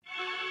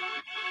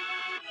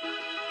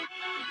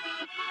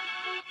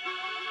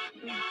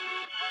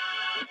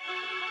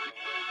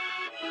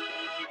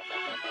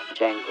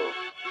Django,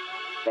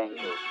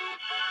 Django.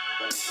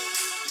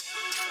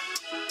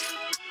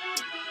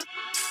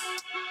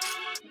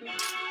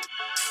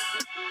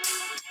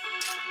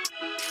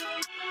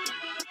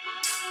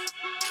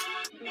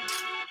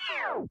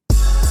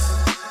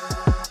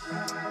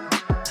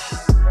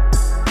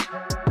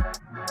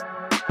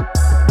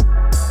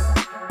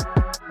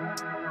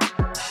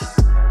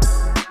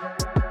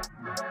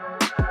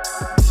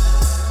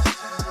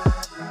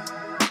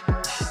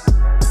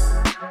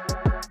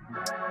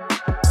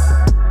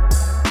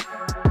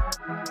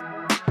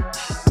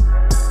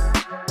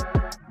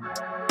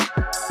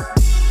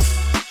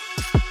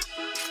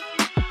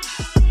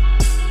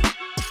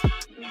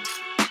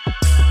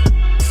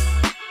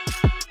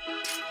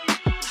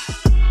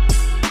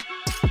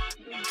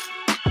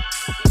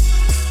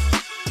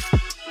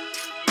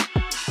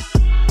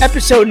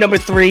 Episode number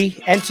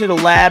 3, Enter the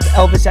Lab,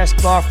 Elvis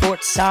Escobar,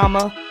 Fort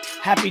Sama.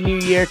 Happy New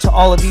Year to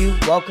all of you.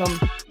 Welcome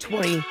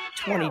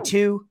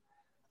 2022.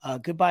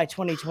 Goodbye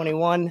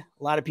 2021.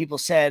 A lot of people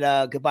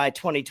said goodbye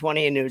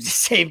 2020, and it was the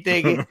same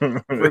thing.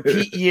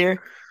 Repeat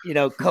year. You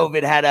know,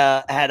 COVID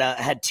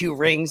had 2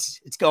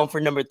 rings. It's going for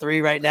number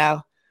 3 right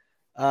now.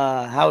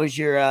 How was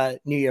your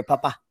New Year,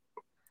 Papa?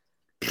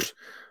 It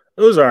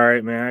was all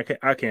right, man.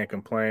 I can't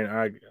complain.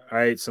 I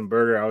ate some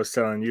burger. I was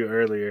telling you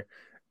earlier.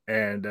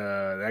 And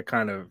that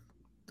kind of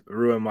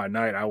ruined my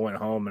night. I went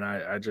home and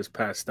I just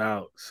passed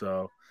out.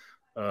 So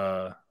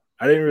I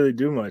didn't really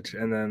do much.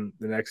 And then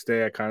the next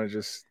day I kind of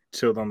just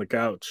chilled on the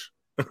couch.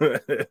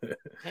 Hey,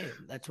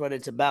 that's what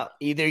it's about.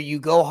 Either you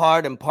go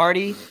hard and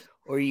party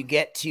or you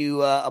get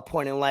to a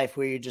point in life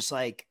where you're just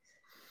like,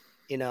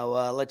 you know,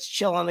 let's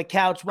chill on the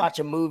couch, watch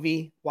a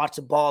movie, watch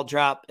the ball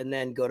drop, and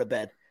then go to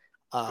bed.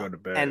 Go to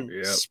bed. And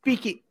yep.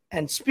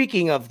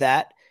 speaking of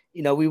that,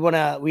 you know,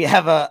 we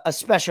have a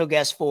special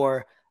guest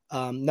for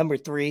number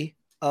 3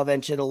 of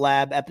Enter the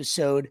Lab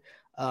episode.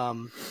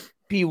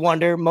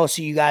 B.Wonder. Most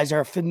of you guys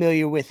are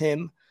familiar with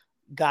him,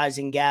 guys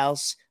and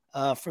gals,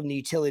 from the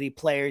Utility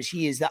Players.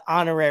 He is the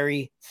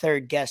honorary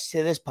 3rd guest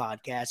to this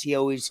podcast. He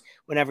always,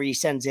 whenever he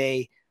sends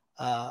a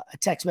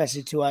text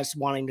message to us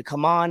wanting to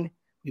come on,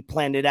 we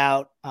planned it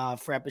out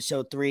for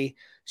episode 3.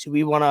 So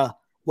we want to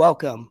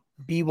welcome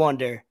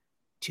B.Wonder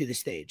to the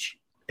stage.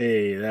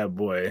 Hey, that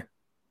boy.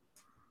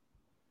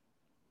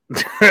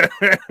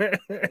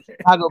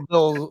 Chicago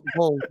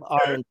Bulls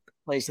are in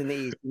place in the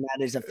East, and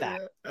that is a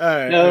fact. All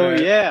right, Oh, all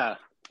right. yeah.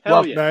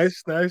 Hell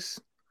yes. Nice.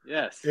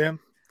 Yes. Yeah.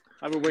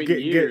 I've been waiting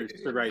years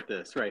to write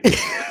this. Right.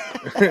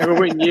 I've been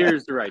waiting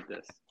years to write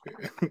this.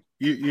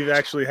 You've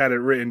actually had it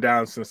written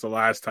down since the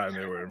last time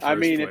they were in first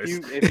place.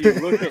 if you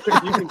look at,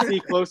 if you can see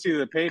closely to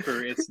the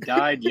paper, it's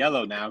dyed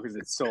yellow now because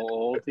it's so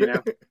old. You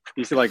know,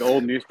 you see like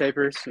old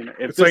newspapers. You know,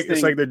 it's like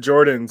the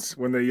Jordans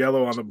when they're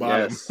yellow on the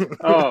bottom. Yes.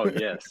 Oh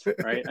yes.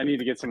 Right. I need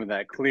to get some of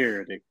that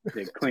clear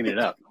to clean it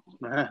up.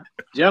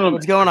 Gentlemen,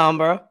 What's going on,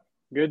 bro?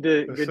 Good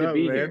to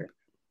be man? here.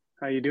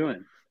 How you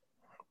doing?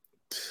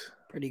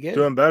 Pretty good.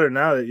 Doing better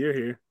now that you're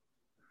here.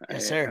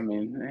 Yes, sir. I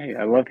mean, hey,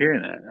 I love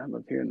hearing that. I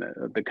love hearing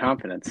that. The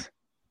confidence.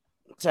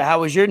 So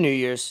how was your New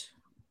Year's?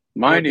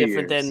 My New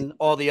different Year's. than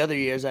all the other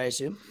years, I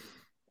assume.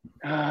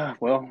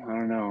 Well, I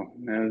don't know.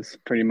 It was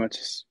pretty much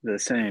the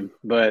same.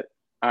 But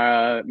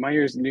my New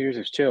Year's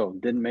was chill.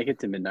 Didn't make it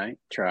to midnight.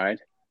 Tried.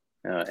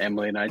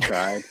 Emily and I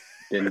tried.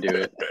 Didn't do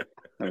it.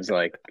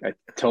 I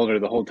told her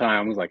the whole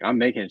time, I was like, I'm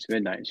making it to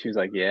midnight. And she was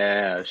like,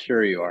 yeah,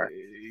 sure you are.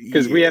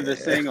 Because we have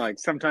this thing, like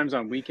sometimes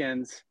on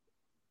weekends,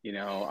 you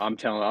know, I would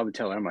tell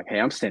her, I'm like, hey,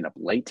 I'm staying up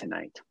late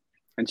tonight.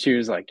 And she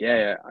was like,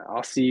 yeah,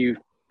 I'll see you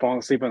falling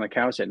asleep on the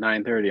couch at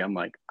 9:30. I'm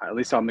like, at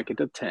least I'll make it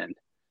to 10.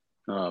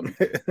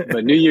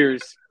 But New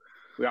Year's,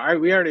 we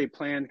already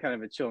planned kind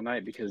of a chill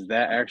night because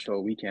that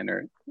actual weekend,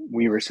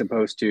 we were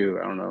supposed to,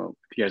 I don't know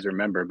if you guys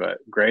remember, but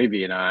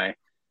Gravy and I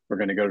were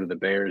going to go to the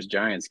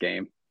Bears-Giants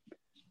game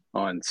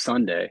on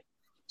Sunday.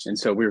 And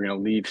so we were going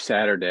to leave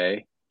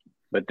Saturday,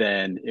 but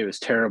then it was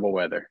terrible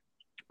weather.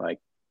 Like,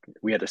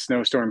 we had a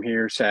snowstorm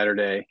here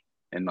Saturday,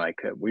 and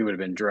we would have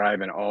been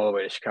driving all the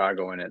way to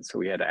Chicago in it, so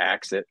we had to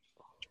axe it.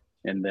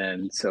 And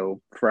then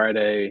so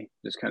Friday,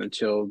 just kind of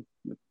chilled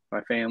with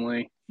my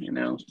family, you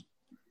know,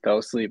 fell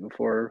asleep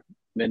before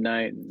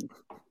midnight, and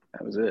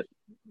that was it.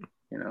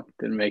 You know,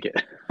 didn't make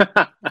it.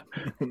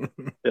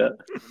 Yeah.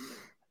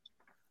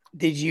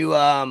 Did you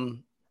I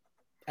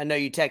know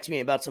you texted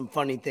me about some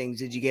funny things.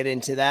 Did you get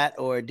into that,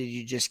 or did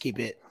you just keep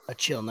it a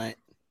chill night?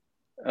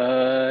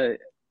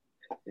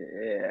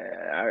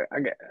 Yeah, I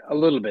got a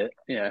little bit.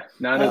 Yeah,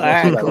 not as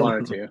much as I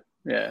wanted to.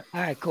 Yeah.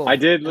 All right, cool. I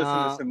did listen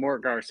to some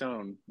Mort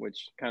Garcon,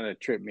 which kind of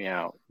tripped me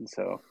out. And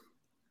so,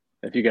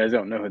 if you guys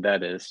don't know who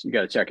that is, you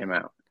got to check him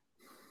out.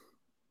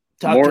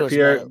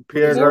 Pierre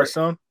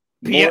Garcon.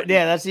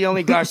 Yeah, that's the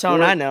only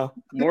Garcon I know.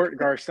 Mort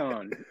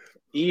Garcon.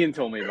 Ian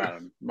told me about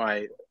him.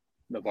 My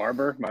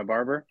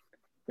barber.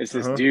 It's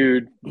this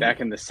dude back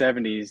in the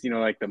 70s, you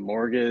know, like the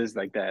Morgas,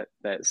 like that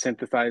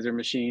synthesizer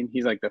machine.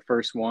 He's like the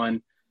first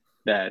one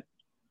that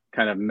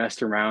kind of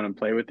messed around and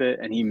played with it.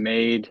 And he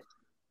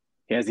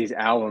has these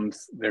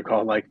albums. They're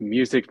called like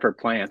Music for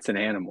Plants and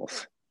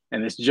Animals.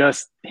 and it's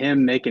just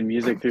him making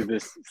music through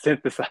this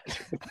synthesizer.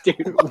 Dude,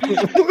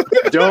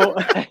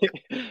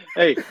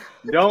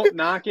 don't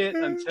knock it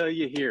until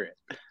you hear it.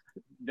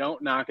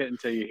 Don't knock it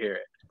until you hear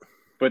it.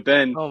 But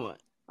then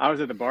I was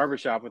at the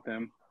barbershop with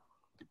him,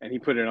 and he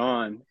put it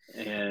on,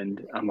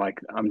 and I'm like,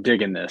 I'm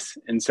digging this.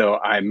 And so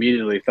I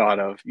immediately thought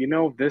of,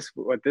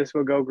 what this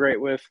would go great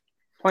with?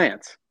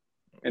 Plants.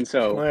 And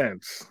so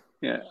Plants.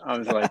 Yeah, I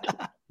was like,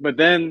 but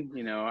then,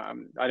 I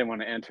didn't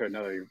want to enter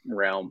another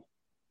realm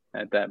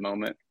at that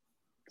moment.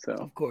 So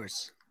of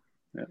course.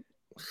 Yeah.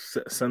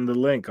 Send the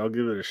link. I'll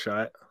give it a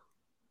shot.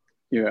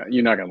 Yeah,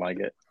 you're not going to like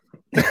it.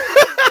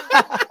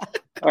 I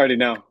already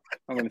know.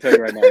 I'm going to tell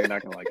you right now, you're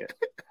not going to like it.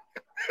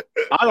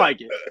 I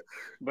like it,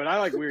 but I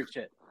like weird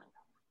shit.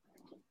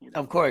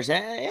 Of course.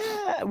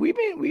 Yeah, we've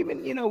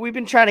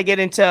been trying to get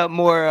into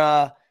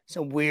more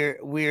some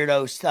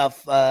weirdo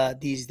stuff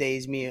these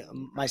days,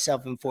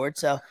 myself and Ford.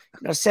 So,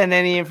 send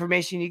any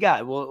information you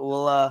got.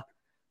 We'll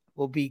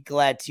be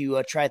glad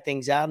to try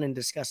things out and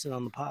discuss it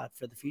on the pod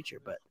for the future.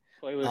 But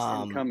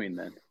playlist incoming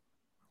then.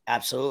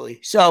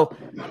 Absolutely. So,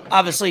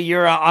 obviously,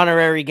 you're an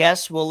honorary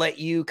guest. We'll let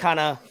you kind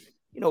of,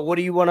 what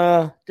do you want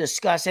to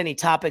discuss? Any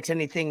topics?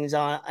 Anything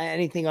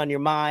on your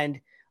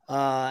mind?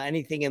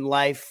 Anything in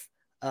life?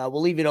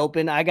 We'll leave it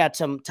open. I got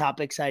some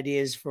topics,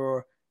 ideas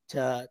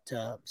to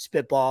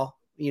spitball,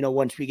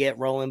 once we get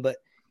rolling, but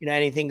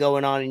anything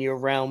going on in your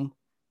realm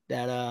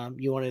that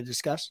you want to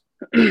discuss?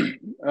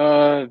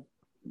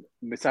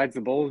 Besides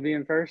the Bulls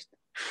being first?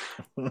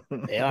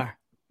 They are.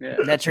 Yeah.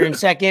 Nets are in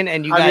second,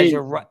 and you guys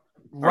are right.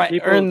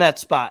 Earn that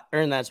spot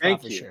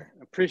for sure.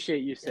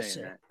 Appreciate you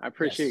saying that. I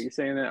appreciate you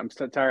saying that. I'm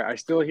so tired. I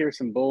still hear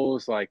some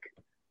Bulls like,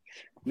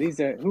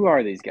 who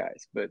are these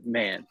guys? But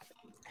man,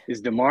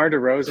 is DeMar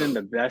DeRozan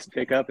the best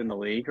pickup in the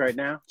league right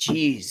now?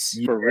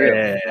 Jeez. For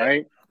real,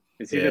 right?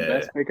 Is he the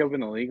best pickup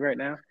in the league right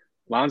now?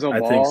 Lonzo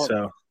Ball, I think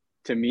so.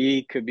 To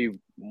me, could be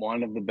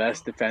one of the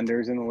best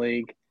defenders in the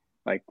league,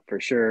 like for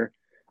sure.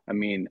 I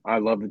mean, I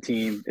love the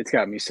team. It's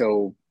got me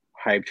so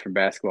hyped for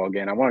basketball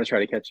again. I want to try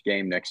to catch a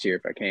game next year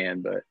if I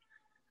can, but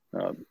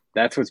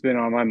that's what's been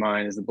on my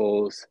mind is the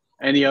Bulls.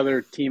 Any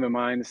other team of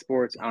mine in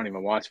sports, I don't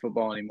even watch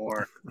football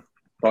anymore.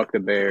 Fuck the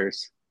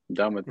Bears. I'm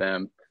done with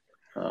them.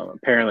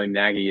 Apparently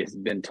Nagy has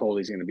been told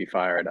he's going to be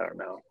fired. I don't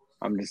know.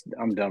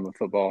 I'm done with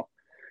football.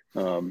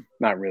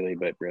 Not really,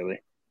 but really.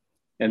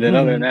 And then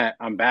other than that,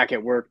 I'm back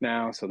at work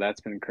now, so that's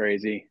been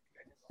crazy.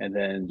 And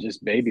then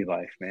just baby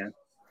life, man.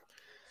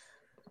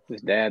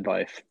 Just dad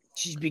life.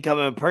 She's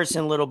becoming a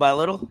person little by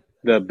little.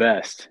 The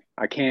best.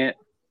 I can't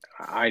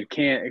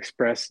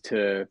express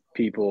to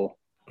people,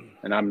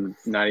 and I'm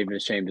not even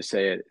ashamed to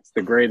say it. It's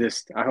the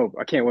greatest. I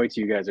can't wait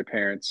till you guys are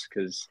parents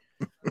because,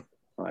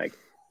 like,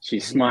 she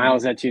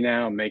smiles at you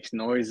now, makes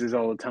noises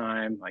all the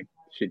time. Like,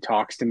 she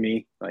talks to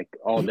me like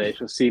all day.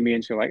 She'll see me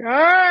and she'll like,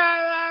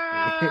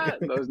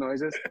 those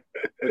noises.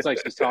 It's like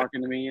she's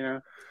talking to me,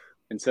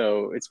 And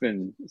so it's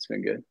been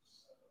good.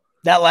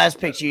 That last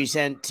picture you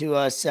sent to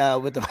us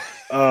with the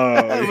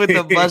with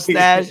the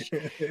mustache,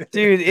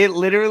 dude.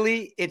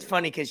 It's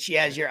funny because she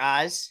has your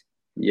eyes.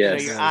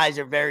 Yes, your eyes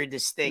are very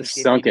distinct.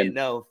 Sunken.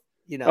 Oh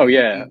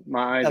yeah,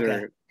 my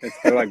eyes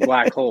they're like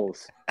black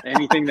holes.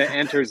 Anything that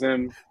enters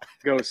them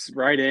goes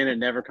right in and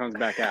never comes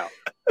back out.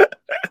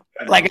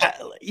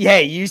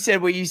 You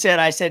said what you said.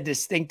 I said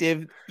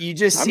distinctive. You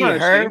just see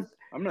her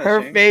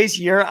face,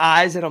 your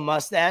eyes, and a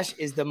mustache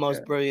is the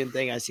most brilliant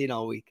thing I've seen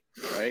all week.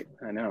 Right?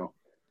 I know.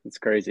 It's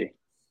crazy.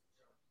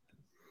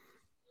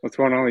 What's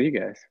going on with you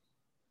guys?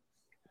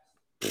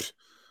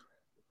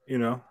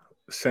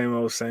 Same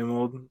old.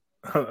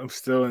 I'm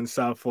still in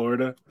South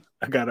Florida.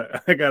 I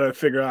gotta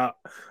figure out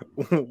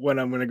when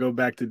I'm gonna go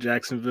back to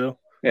Jacksonville.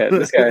 Yeah,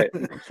 this guy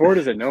Ford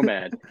is a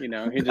nomad. He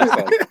just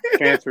like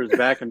transfers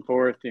back and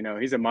forth.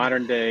 He's a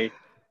modern day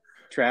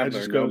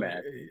traveler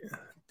nomad.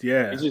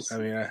 Yeah,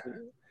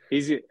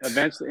 he's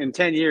eventually in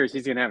 10 years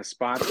he's gonna have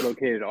spots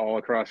located all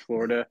across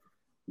Florida,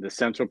 the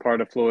central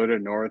part of Florida,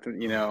 north.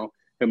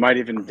 It might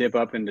even dip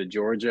up into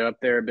Georgia up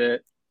there a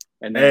bit.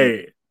 And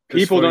then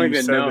people don't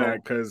even know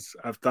that because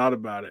I've thought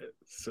about it.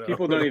 So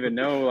people don't even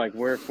know like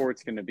where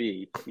Fort's going to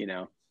be.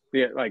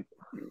 Like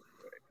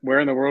where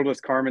in the world was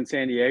Carmen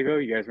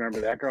Sandiego? You guys remember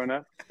that growing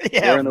up?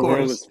 Yeah, where in the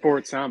world is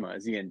Fort Sama?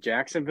 Is he in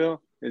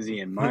Jacksonville? Is he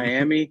in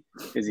Miami?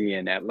 Is he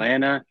in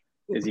Atlanta?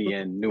 Is he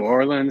in New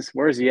Orleans?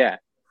 Where's he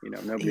at?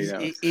 Nobody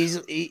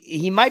knows.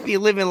 He might be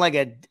living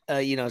like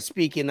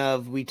speaking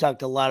of, we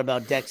talked a lot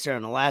about Dexter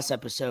in the last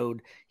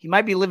episode. He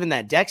might be living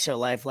that Dexter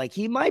life. Like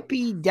he might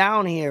be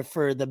down here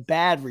for the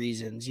bad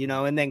reasons,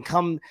 and then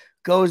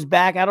goes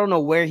back. I don't know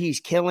where he's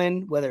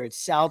killing, whether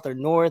it's south or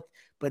north,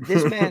 but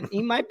this man,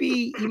 he might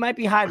be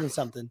hiding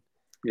something.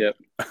 Yep.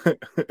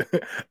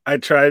 I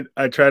tried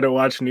to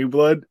watch New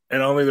Blood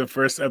and only the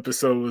first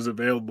episode was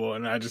available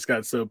and I just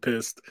got so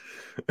pissed.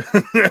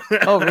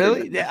 Oh,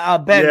 really?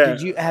 Ben,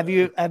 have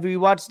you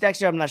watched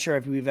Dexter? I'm not sure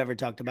if we've ever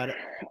talked about it.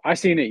 I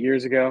seen it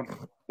years ago,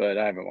 but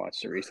I haven't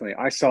watched it recently.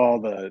 I saw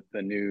the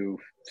new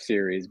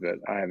series, but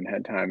I haven't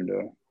had time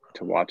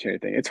to watch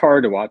anything. It's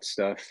hard to watch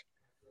stuff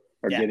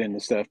or get into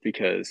stuff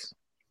because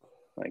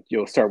Like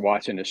you'll start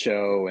watching a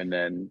show and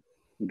then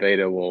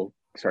Veda will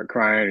start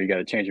crying, or you got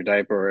to change her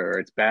diaper, or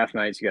it's bath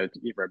nights. You got to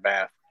give her a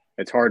bath.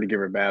 It's hard to give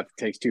her a bath.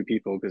 It takes two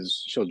people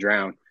because she'll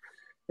drown.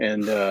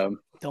 And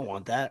don't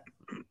want that.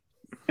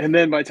 And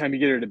then by the time you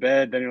get her to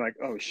bed, then you're like,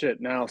 oh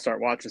shit, now I'll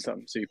start watching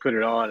something. So you put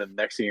it on, and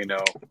the next thing you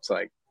know, it's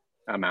like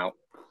I'm out,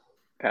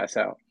 pass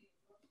out.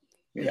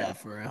 Yeah,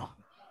 for real.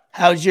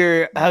 How's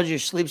your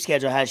sleep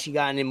schedule? Has she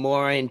gotten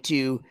more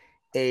into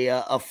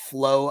a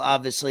flow?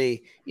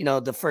 Obviously,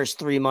 the first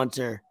 3 months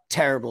are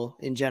terrible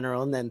in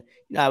general, and then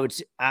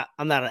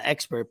I'm not an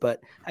expert,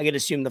 but I could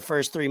assume the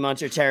first 3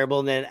 months are terrible,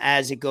 and then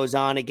as it goes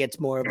on, it gets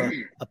more of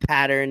a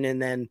pattern,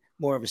 and then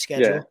more of a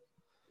schedule.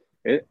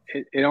 Yeah.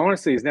 It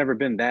honestly has never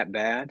been that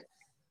bad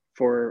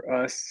for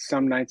us.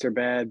 Some nights are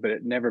bad, but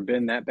it never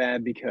been that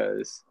bad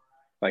because,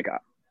 like,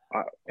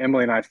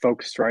 Emily and I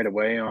focused right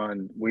away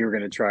on we were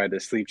going to try to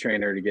sleep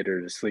train her to get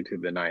her to sleep through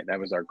the night. That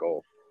was our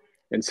goal,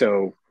 and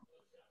so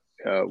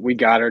we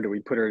got her to. We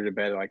put her to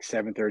bed at like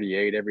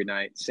 7:38 every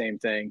night. Same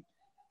thing,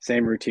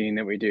 same routine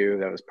that we do.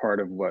 That was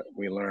part of what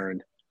we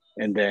learned.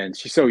 And then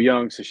she's so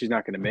young, so she's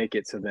not going to make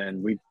it. So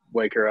then we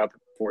wake her up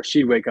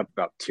she'd wake up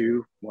about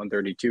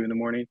 1:32 in the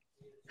morning,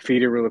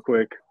 feed her real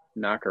quick,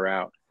 knock her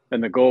out.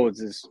 And the goal is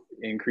just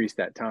increase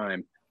that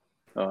time.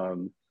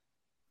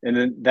 And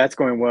then that's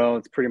going well.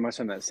 It's pretty much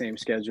on that same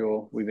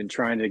schedule. We've been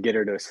trying to get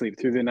her to sleep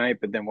through the night,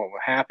 but then what will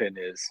happen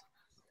is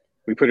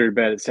we put her to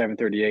bed at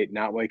 7:38,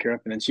 not wake her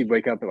up, and then she'd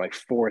wake up at like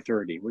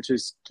 4:30, which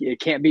is there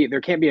can't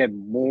be a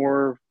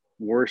more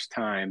worse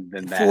time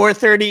than that.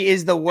 4:30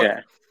 is the worst.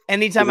 Yeah.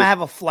 Anytime I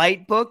have a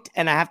flight booked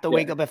and I have to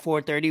wake up at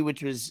 4:30,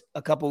 which was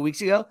a couple of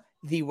weeks ago,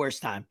 the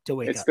worst time to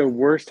wake up. It's the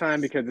worst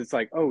time because it's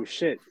like, oh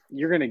shit,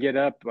 you're gonna get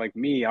up like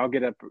me. I'll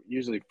get up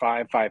usually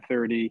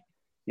 5:30,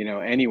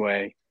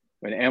 anyway.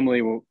 When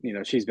Emily will,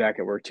 she's back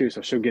at work too,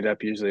 so she'll get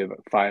up usually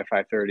about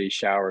 5:30,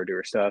 shower, do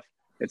her stuff.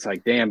 It's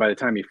like, damn, by the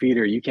time you feed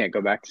her, you can't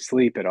go back to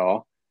sleep at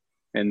all.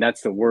 And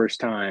that's the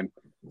worst time.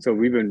 So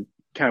we've been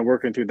kind of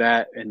working through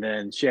that. And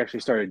then she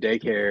actually started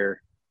daycare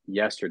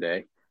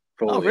yesterday.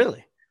 Fully. Oh,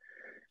 really?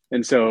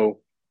 And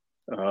so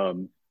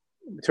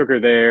took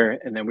her there.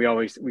 And then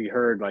we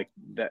heard like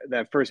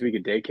that first week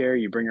of daycare,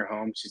 you bring her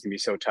home, she's going to be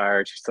so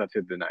tired. She slept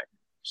through the night.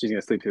 She's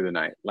going to sleep through the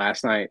night.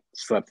 Last night,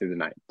 slept through the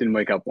night. Didn't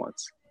wake up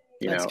once.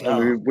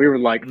 And we were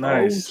like,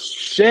 nice. Oh,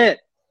 shit.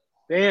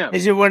 Damn.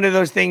 Is it one of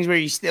those things where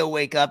you still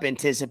wake up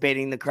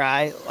anticipating the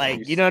cry?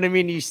 Like, you know what I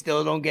mean? You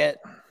still don't get.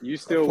 You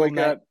still wake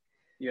up.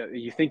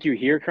 You think you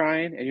hear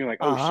crying and you're like,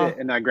 oh shit.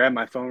 And I grab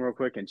my phone real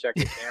quick and check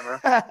the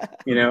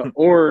camera,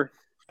 or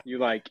you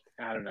like,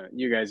 I don't know,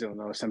 you guys don't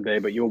know someday,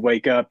 but you'll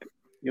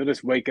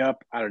just wake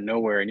up out of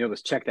nowhere and you'll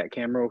just check that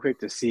camera real quick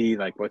to see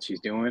like what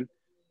she's doing,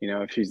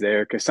 if she's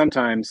there. Cause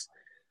sometimes,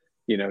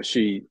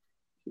 she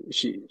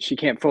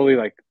can't fully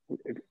like,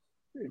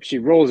 if she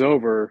rolls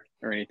over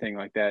or anything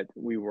like that,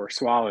 we were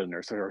swallowing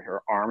her, so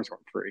her arms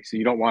weren't free. So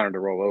you don't want her to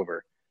roll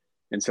over.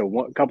 And so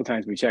a couple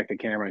times we checked the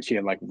camera and she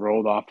had like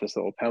rolled off this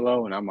little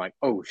pillow, and I'm like,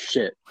 oh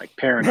shit, like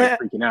paranoid,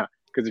 freaking out.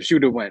 Because if she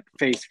would have went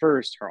face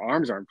first, her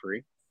arms aren't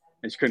free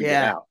and she couldn't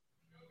get out.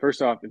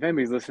 First off, if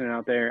anybody's listening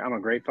out there, I'm a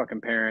great fucking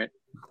parent.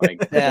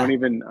 Like, don't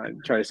even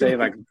try to say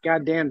like,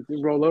 goddamn,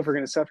 roll over,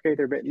 gonna suffocate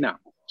their baby. No,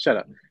 shut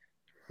up.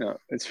 No,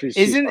 she's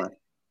fine.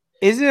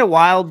 Isn't it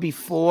wild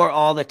before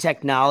all the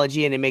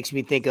technology? And it makes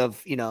me think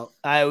of,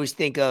 I always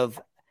think of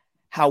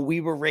how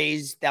we were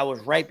raised. That was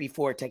right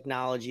before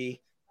technology,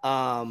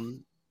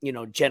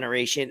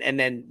 generation. And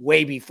then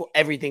way before,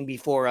 everything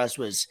before us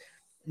was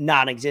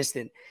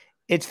non-existent.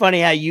 It's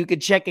funny how you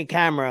could check a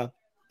camera,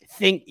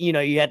 think,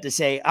 you had to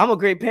say, I'm a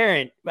great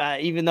parent,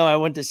 even though I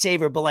went to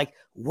save her. But like,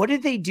 what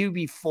did they do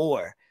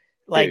before?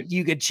 Like,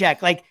 you could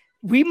check. Like,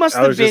 we must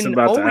have been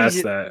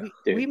always,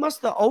 we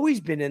must have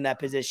always been in that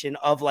position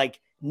of like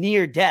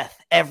near death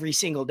every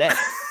single day.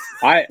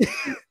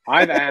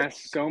 I've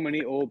asked so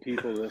many old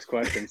people this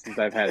question since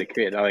I've had a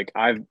kid.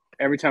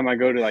 Every time I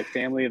go to like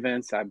family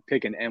events, I'm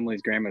picking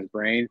Emily's grandma's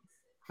brain.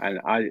 And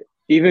I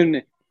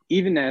even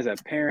as a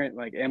parent,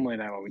 like Emily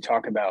and I, when we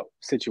talk about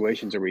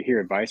situations or we hear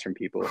advice from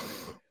people,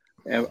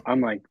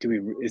 I'm like,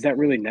 is that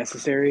really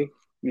necessary?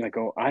 I'm like,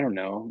 oh, I don't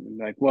know. I'm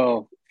like,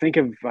 well, think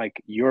of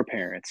like your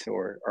parents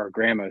or our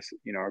grandmas,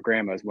 our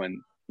grandmas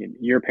when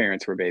your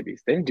parents were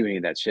babies. They didn't do any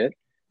of that shit.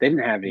 They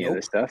didn't have any of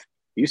this stuff.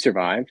 You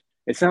survived.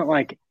 It's not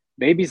like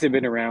babies have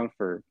been around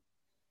for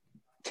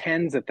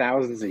tens of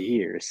thousands of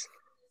years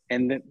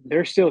and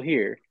they're still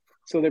here.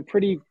 So they're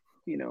pretty,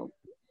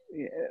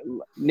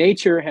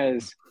 nature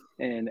has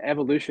and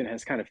evolution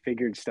has kind of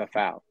figured stuff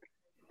out.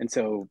 And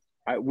so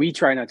we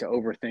try not to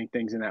overthink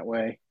things in that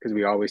way because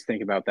we always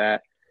think about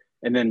that.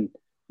 And then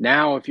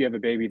now if you have a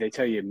baby, they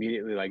tell you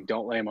immediately, like,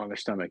 don't lay them on their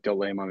stomach. Don't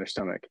lay them on their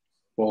stomach.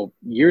 Well,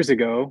 years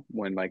ago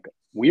when like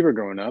we were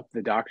growing up,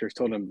 the doctors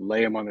told them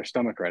lay them on their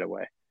stomach right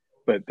away.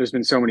 But there's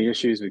been so many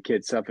issues with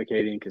kids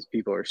suffocating because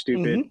people are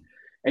stupid. Mm-hmm.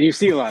 And you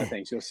see a lot of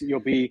things.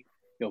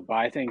 You'll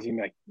buy things and you'll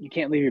be like, you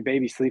can't leave your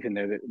baby sleeping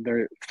there.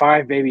 There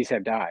 5 babies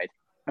have died.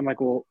 I'm like,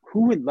 well,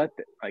 who would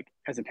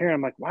as a parent,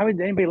 I'm like, why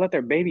would anybody let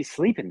their baby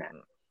sleep in that?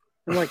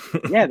 I'm like,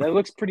 yeah, that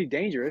looks pretty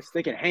dangerous.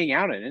 They can hang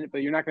out in it,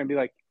 but you're not going to be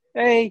like,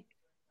 hey,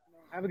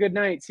 have a good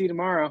night. See you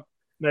tomorrow.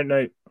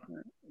 Night.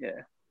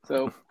 Yeah.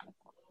 So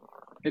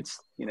it's,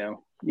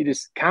 you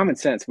just common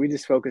sense. We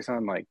just focus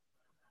on like,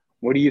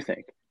 what do you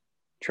think?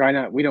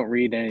 We don't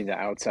read any of the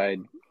outside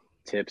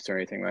tips or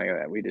anything like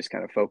that. We just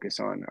kind of focus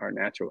on our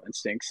natural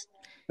instincts.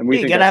 And we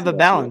You think gotta that's have a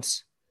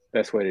balance.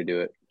 best way to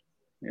do it,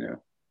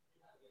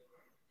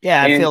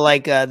 Yeah, I And- feel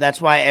like that's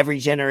why every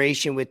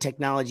generation with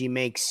technology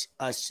makes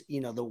us,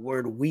 the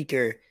word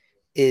weaker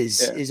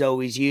is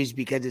always used,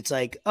 because it's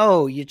like,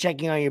 oh, you're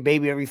checking on your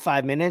baby every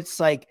 5 minutes.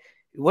 Like,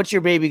 what's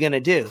your baby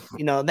gonna do?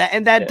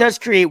 That does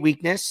create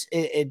weakness.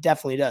 It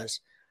definitely does.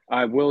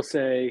 I will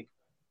say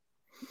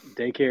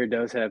daycare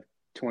does have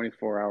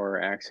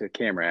 24-hour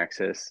camera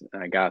access.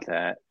 And I got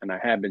that, and I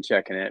have been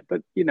checking it,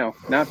 but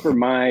not for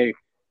my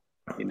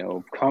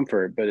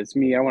comfort, but it's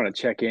me. I want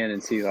to check in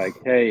and see like,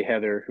 hey,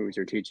 Heather, who's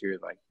your teacher,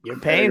 like, You're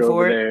paying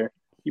for it. there.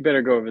 You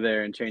better go over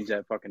there and change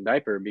that fucking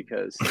diaper,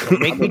 because Make I've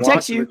me been text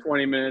watching you. for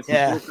 20 minutes.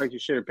 Yeah. It looks like you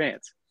shit your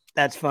pants.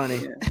 That's funny.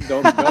 Yeah.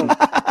 Don't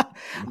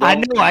I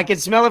know, I can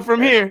smell it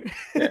from here.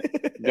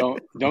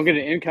 don't get an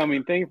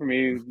incoming thing from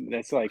me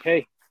that's like,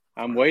 hey,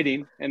 I'm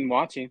waiting and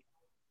watching.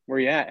 Where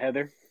you at,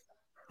 Heather?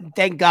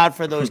 Thank God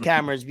for those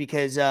cameras,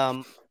 because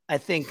I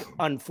think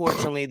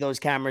unfortunately those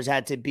cameras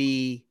had to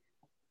be,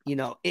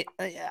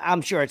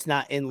 I'm sure it's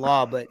not in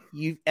law, but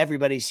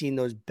everybody's seen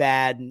those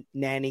bad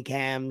nanny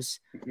cams.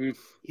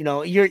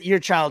 Mm-hmm. Your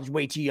child's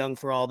way too young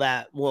for all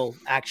that. Well,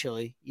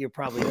 actually, you're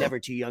probably never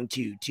too young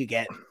to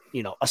get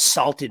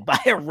assaulted by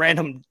a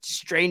random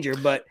stranger.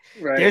 But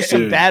there's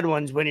some bad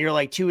ones when you're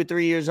like 2 or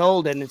 3 years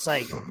old, and it's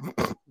like,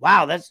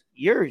 wow, that's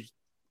yours.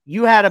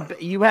 You had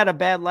a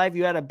bad life,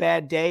 you had a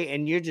bad day,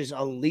 and you're just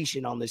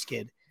unleashing on this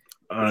kid.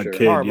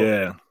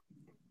 Horrible.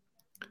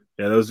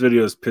 Yeah, those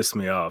videos piss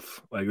me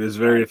off. Like, there's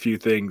very few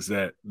things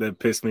that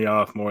piss me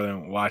off more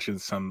than watching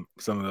some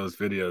of those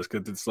videos,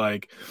 because it's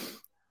like,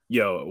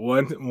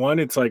 one,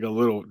 it's like a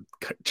little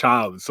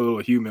child, it's a little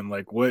human.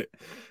 Like, what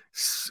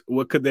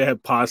could they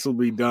have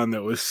possibly done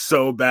that was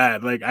so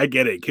bad? Like, I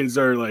get it, kids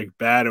are like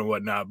bad and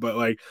whatnot, but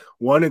like,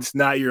 one, it's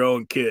not your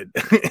own kid,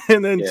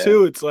 and then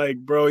two, it's like,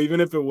 bro,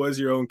 even if it was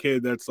your own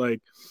kid, that's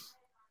like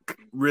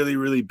really,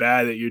 really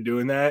bad that you're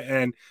doing that,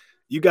 and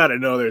you got to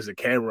know there's a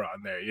camera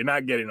on there. You're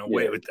not getting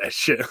away with that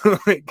shit.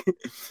 Like,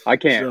 I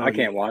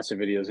can't watch the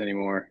videos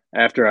anymore.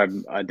 After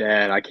I'm a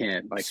dad, I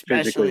can't like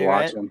physically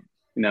watch them.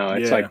 No,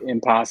 it's like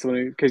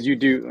impossible, because you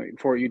do,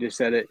 before you just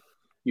said it,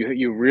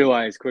 you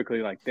realize quickly,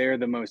 like, they're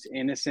the most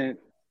innocent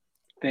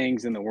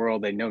things in the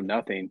world. They know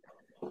nothing.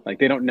 Like,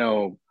 they don't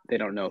know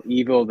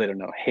evil. They don't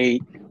know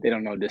hate. They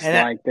don't know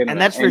dislike. And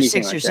that's for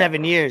 6 or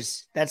 7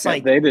 years. That's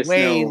like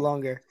way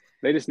longer.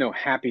 They just know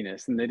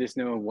happiness, and they just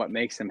know what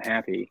makes them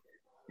happy.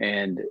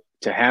 And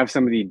to have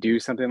somebody do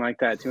something like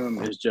that to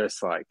them is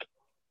just like,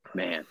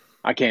 man,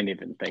 I can't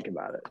even think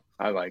about it.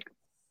 I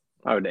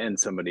would end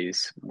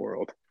somebody's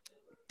world.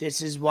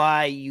 This is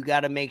why you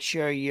got to make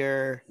sure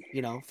you're,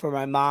 for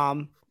my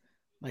mom,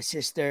 my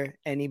sister,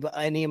 any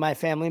of my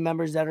family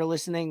members that are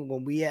listening,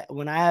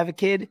 when I have a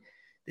kid,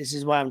 this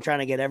is why I'm trying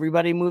to get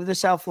everybody moved to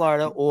South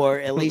Florida, or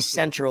at least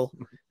Central,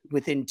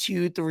 within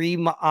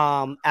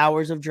 2-3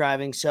 hours of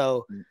driving.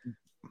 So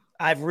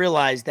I've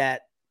realized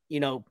that,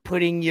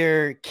 putting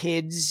your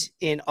kids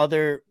in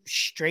other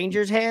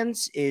strangers'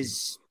 hands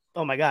is,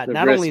 oh my God,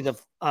 not only the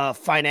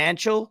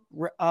financial,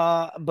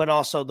 but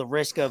also the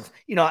risk of,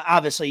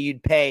 obviously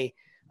you'd pay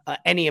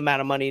any amount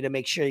of money to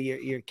make sure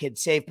your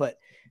kid's safe, but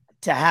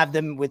to have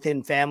them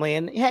within family,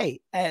 and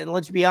hey, and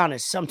let's be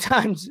honest,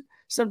 sometimes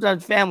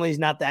family is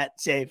not that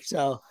safe.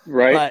 So,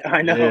 right.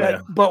 I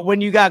know. But when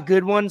you got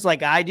good ones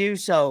like I do,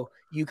 so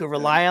you can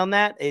rely on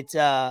that, it's,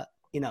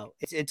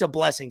 it's a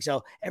blessing.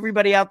 So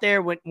everybody out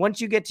there, once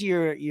you get to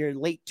your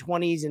late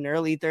 20s and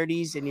early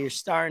 30s, and you're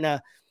starting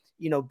to,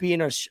 be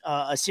in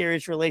a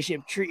serious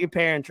relationship, treat your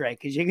parents right,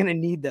 because you're gonna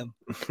need them.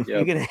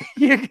 Yep.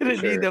 You're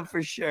gonna need them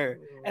for sure.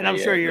 And I'm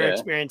sure you're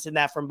experiencing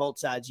that from both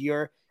sides,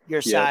 your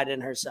side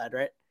and her side,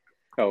 right?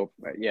 Oh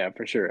yeah,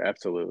 for sure,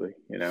 absolutely.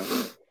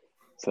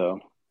 So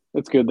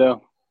it's good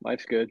though.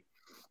 Life's good.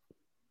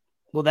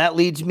 Well, that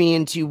leads me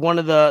into one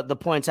of the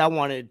points I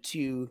wanted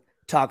to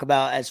talk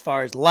about as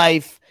far as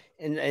life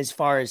and as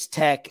far as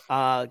tech.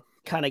 Kind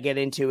of get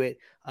into it.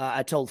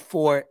 I told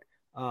Fort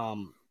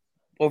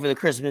over the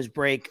Christmas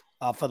break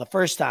for the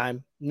first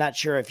time. Not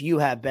sure if you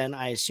have been.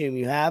 I assume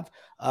you have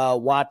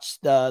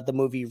watched the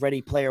movie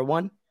Ready Player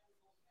One.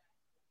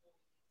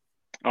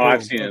 Oh,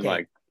 I've seen it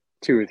like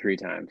 2 or 3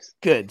 times.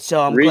 Good.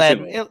 So I'm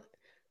Recently. glad.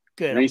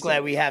 Good. I'm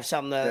glad we have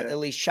something to at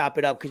least chop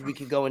it up, because we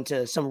could go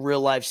into some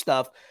real life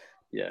stuff.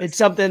 Yes. It's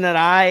something that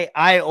I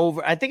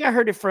think I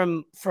heard it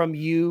from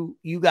you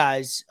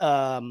guys,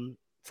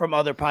 from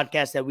other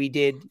podcasts that we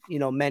did,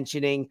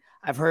 mentioning.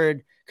 I've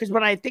heard, because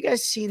when I think I've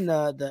seen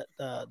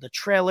the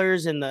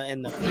trailers and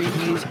the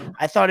previews,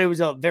 I thought it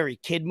was a very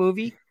kid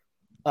movie.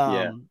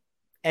 And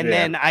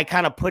then I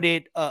kind of put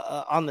it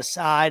on the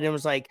side and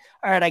was like,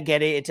 all right, I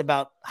get it. It's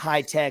about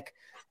high tech.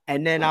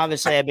 And then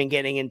obviously I've been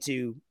getting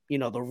into,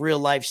 the real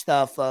life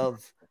stuff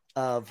of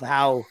of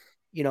how,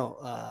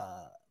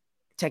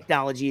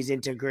 technology is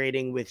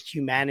integrating with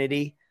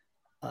humanity.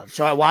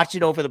 So I watched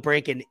it over the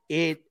break, and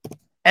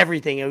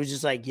everything. It was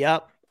just like,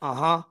 yep,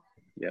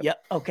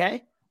 yep,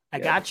 okay, I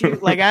got you.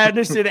 Like, I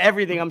understood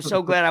everything. I'm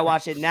so glad I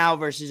watched it now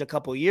versus a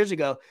couple years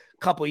ago.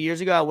 A couple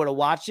years ago, I would have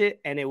watched it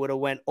and it would have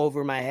went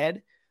over my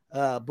head.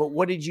 But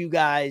what did you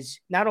guys?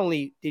 Not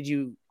only did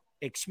you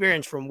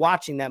experience from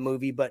watching that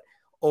movie, but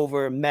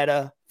over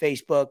Meta,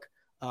 Facebook,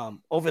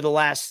 over the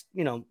last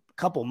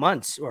couple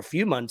months or a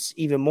few months,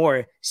 even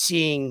more,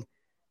 seeing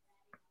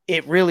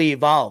it really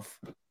evolve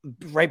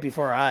right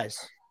before our eyes.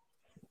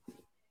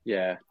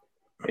 Yeah,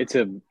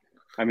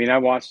 I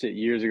watched it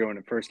years ago when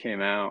it first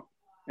came out,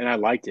 and I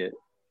liked it,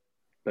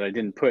 but I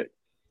didn't put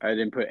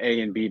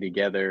A and B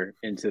together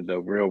into the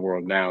real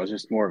world. Now it was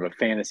just more of a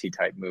fantasy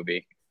type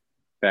movie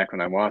back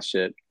when I watched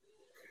it.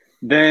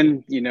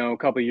 Then, a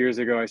couple of years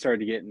ago, I started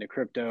to get into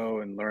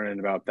crypto and learning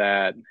about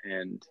that.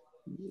 And,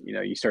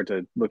 you start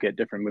to look at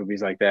different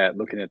movies like that,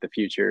 looking at the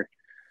future.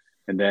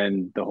 And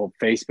then the whole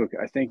Facebook,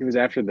 I think it was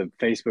after the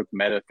Facebook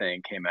Meta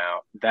thing came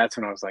out. That's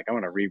when I was like, I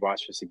want to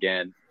rewatch this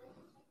again.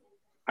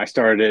 I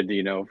started,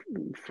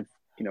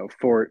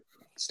 Fort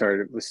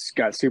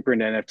got super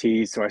into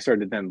NFTs. So I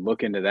started to then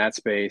look into that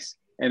space.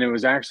 And it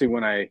was actually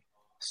when I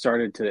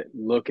started to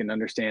look and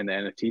understand the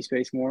NFT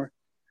space more,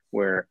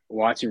 where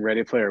watching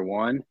Ready Player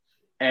One,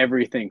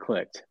 everything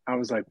clicked. I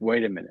was like,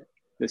 wait a minute,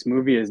 this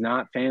movie is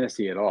not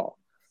fantasy at all.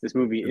 This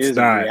movie is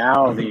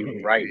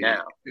reality right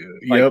now.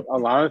 Like, a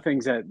lot of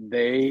things that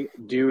they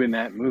do in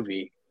that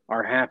movie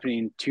are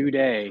happening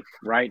today,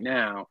 right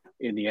now,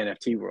 in the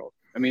NFT world.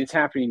 I mean, it's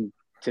happening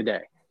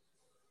today.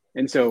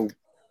 And so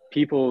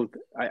people,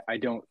 I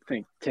don't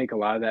think take a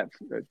lot of that.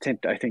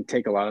 I think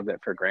take a lot of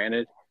that for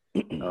granted.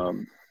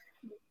 And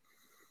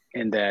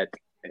that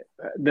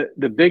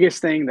the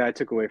biggest thing that I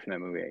took away from that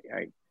movie,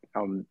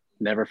 I'll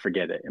never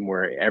forget it, and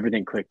where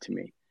everything clicked to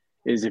me,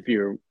 is if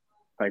you're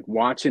like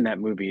watching that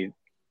movie,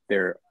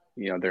 they're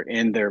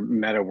in their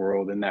meta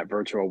world, in that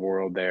virtual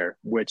world there,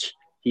 which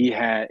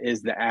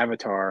is the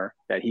avatar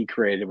that he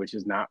created, which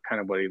is not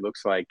kind of what he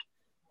looks like.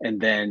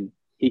 And then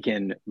he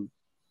can,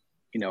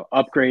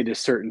 upgrade to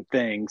certain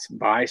things,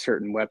 buy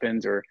certain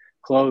weapons or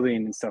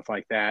clothing and stuff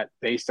like that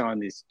based on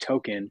this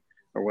token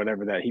or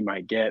whatever that he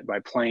might get by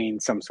playing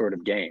some sort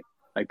of game,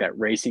 like that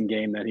racing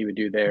game that he would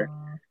do there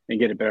and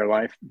get a better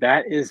life.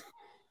 That is,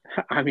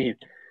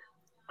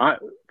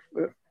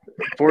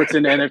 Fort's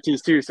in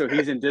NFTs too, so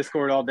he's in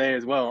Discord all day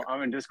as well.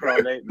 I'm in Discord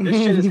all day. This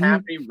shit is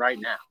happening right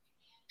now.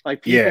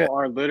 Like, people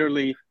are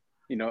literally,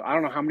 I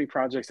don't know how many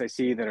projects I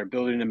see that are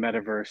building a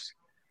metaverse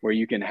where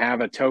you can have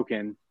a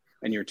token,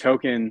 and your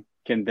token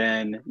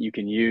you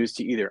can use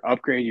to either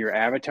upgrade your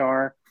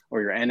avatar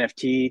or your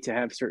NFT to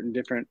have certain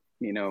different,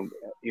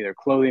 either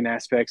clothing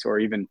aspects, or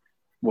even,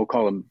 we'll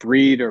call them,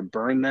 breed or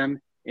burn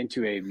them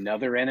into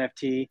another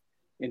NFT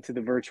into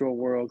the virtual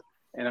world.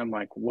 And I'm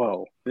like,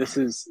 whoa, this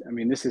is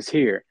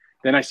here.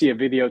 Then I see a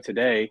video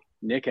today,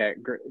 Nick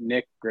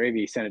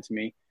Gravy sent it to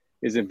me,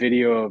 is a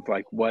video of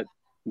like what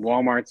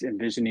Walmart's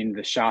envisioning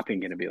the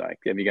shopping going to be like.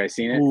 Have you guys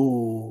seen it?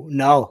 Ooh,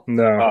 no.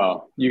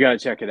 Oh, you got to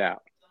check it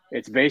out.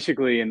 It's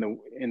basically in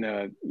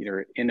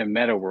a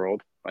meta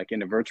world, like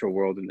in a virtual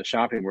world, in the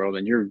shopping world,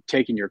 and you're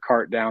taking your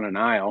cart down an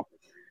aisle,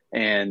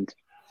 and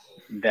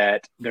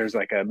that there's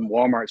like a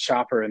Walmart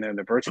shopper in there in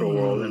the virtual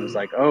world, and it's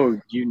like, oh,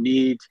 you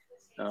need,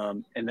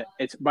 and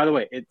it's, by the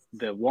way,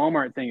 the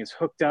Walmart thing is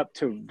hooked up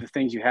to the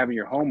things you have in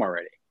your home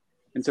already,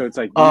 and so it's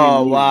like,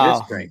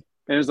 this drink,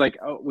 and it's like,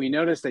 oh, we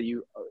noticed that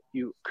you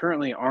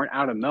currently aren't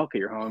out of milk at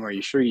your home. Are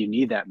you sure you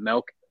need that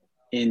milk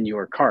in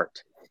your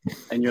cart?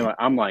 And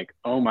I'm like,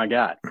 oh my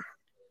God.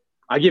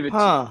 I give it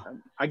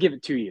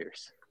 2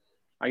 years.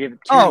 I give it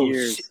 2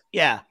 years.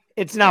 Yeah.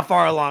 It's not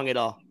far along at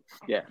all.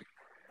 Yeah.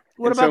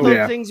 What about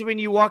those things when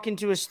you walk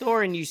into a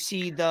store and you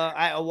see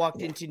I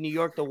walked into New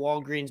York, the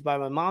Walgreens by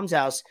my mom's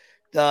house,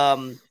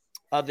 the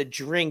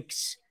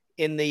drinks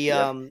in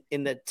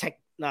the tech,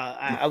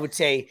 I would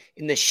say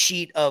in the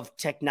sheet of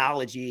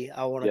technology,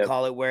 I want to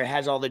call it, where it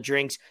has all the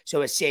drinks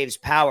so it saves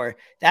power.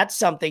 That's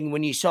something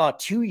when you saw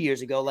 2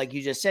 years ago, like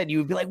you just said, you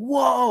would be like,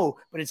 whoa,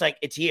 but it's like,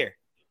 it's here.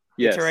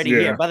 Yes. It's already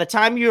here. By the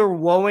time you're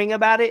woeing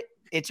about it,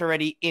 it's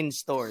already in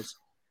stores.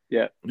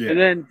 Yeah. And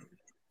then,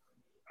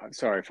 I'm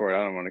sorry for it,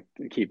 I don't want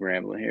to keep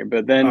rambling here,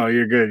 but then. Oh,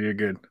 you're good. You're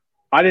good.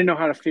 I didn't know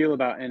how to feel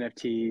about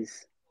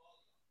NFTs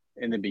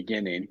in the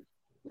beginning.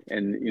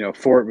 And,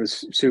 Fort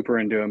was super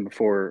into him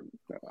before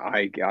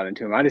I got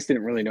into him. I just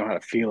didn't really know how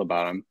to feel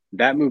about him.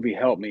 That movie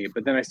helped me,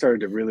 but then I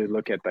started to really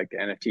look at like the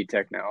NFT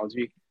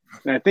technology.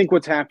 And I think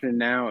what's happening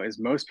now is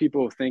most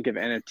people think of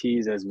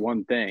NFTs as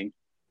one thing,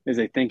 is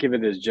they think of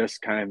it as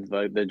just kind of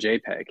the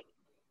JPEG.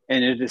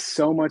 And it is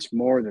so much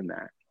more than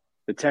that.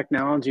 The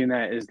technology in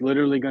that is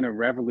literally going to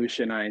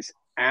revolutionize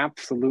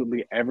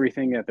absolutely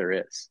everything that there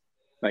is.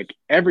 Like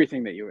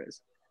everything that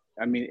is.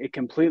 I mean, it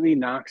completely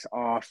knocks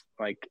off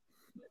like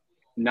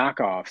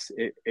knockoffs.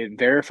 It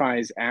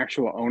verifies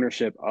actual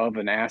ownership of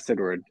an asset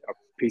or a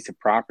piece of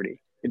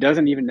property. It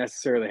doesn't even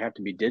necessarily have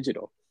to be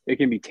digital. It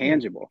can be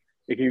tangible.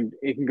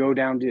 It can go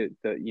down to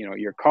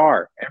your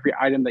car, every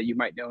item that you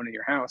might own in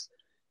your house,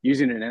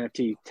 using an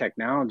NFT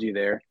technology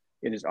there.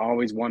 It is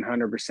always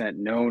 100%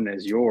 known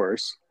as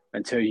yours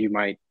until you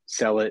might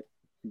sell it,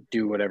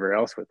 do whatever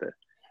else with it.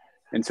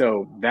 And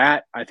so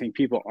that, I think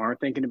people aren't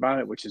thinking about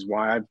it, which is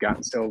why I've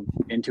gotten so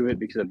into it,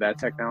 because of that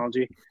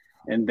technology.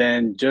 And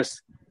then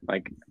just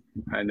like,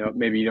 I know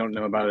maybe you don't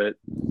know about it,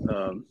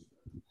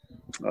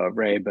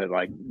 Ray, but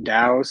like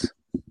DAOs,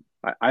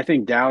 I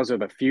think DAOs are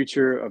the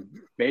future of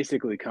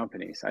basically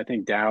companies. I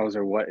think DAOs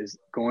are what is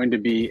going to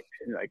be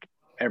like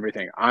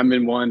everything. I'm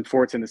in one,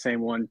 Fort's in the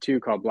same one too,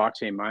 called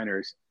Blockchain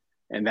Miners.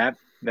 And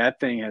that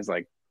thing has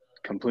like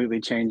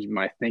completely changed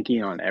my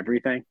thinking on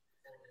everything.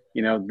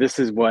 This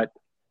is what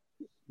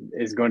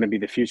is going to be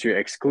the future: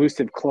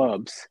 exclusive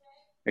clubs,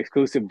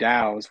 exclusive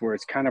DAOs, where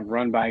it's kind of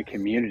run by a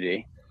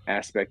community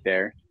aspect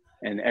there.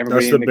 And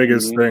That's the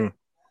biggest thing.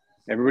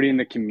 Everybody in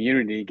the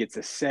community gets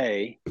a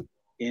say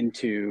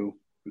into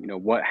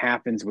what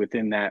happens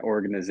within that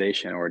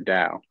organization or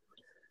DAO.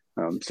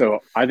 So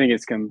I think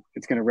it's going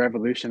to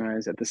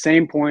revolutionize. At the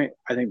same point,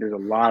 I think there's a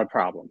lot of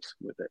problems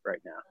with it right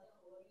now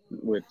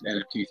with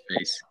NFT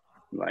space.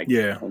 Like,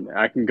 yeah,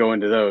 I can go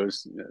into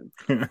those.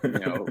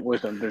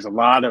 With them, there's a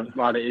lot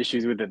of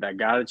issues with it that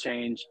got to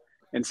change,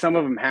 and some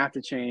of them have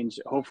to change.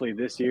 Hopefully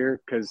this year,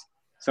 because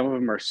some of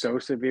them are so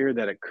severe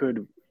that it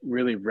could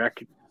really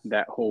wreck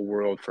that whole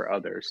world for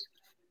others.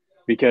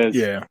 Because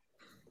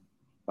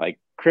like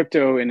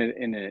crypto in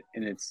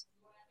its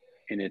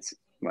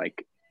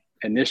like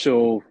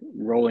initial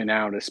rolling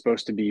out is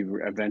supposed to be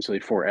eventually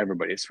for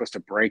everybody. It's supposed to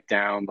break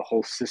down the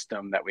whole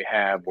system that we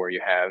have, where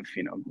you have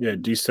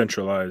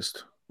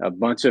decentralized, a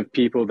bunch of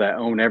people that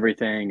own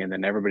everything, and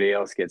then everybody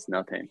else gets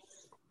nothing.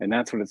 And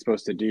that's what it's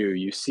supposed to do.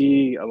 You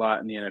see a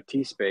lot in the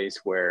NFT space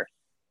where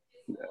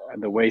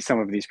the way some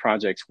of these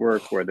projects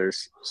work, where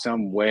there's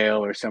some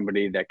whale or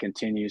somebody that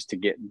continues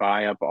to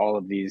buy up all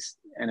of these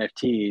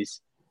NFTs,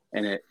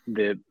 and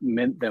the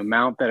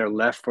amount that are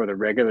left for the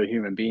regular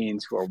human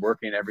beings who are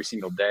working every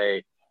single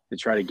day to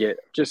try to get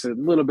just a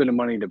little bit of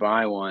money to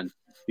buy one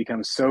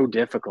becomes so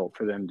difficult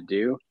for them to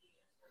do,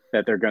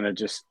 that they're going to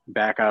just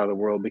back out of the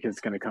world, because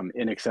it's going to come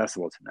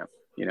inaccessible to them.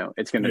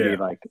 It's going to be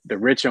like the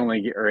rich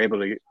only are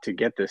able to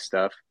get this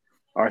stuff.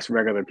 Us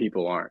regular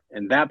people aren't.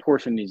 And that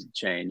portion needs to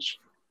change.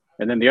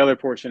 And then the other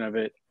portion of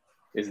it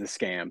is the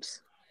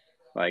scams.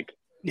 Like,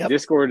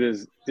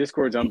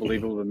 Discord's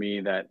unbelievable to me,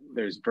 that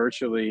there's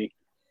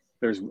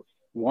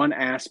one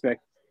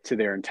aspect to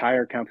their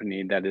entire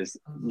company that is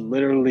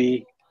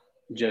literally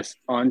just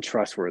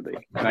untrustworthy.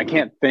 And I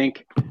can't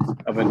think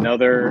of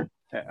another.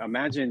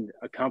 Imagine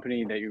a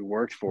company that you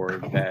worked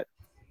for, that,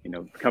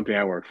 the company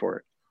I work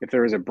for, if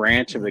there was a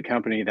branch of the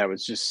company that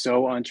was just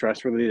so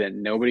untrustworthy that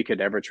nobody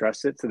could ever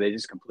trust it, so they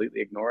just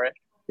completely ignore it,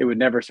 it would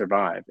never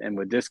survive. And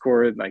with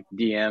Discord, like,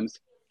 DMs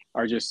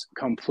are just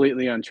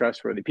completely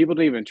untrustworthy. People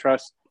don't even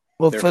trust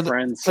their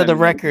friends. For the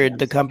record,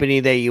 the company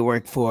that you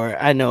work for,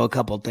 I know a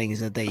couple things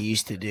that they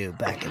used to do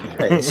back in the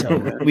day,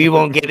 so we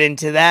won't get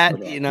into that,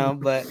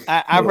 but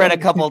I read a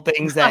couple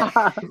things that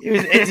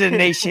it's a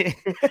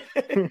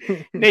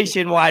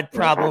nationwide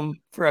problem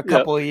for a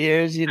couple of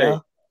years,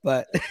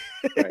 but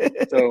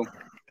right. So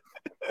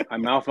I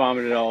mouth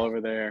vomited all over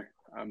there.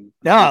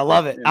 I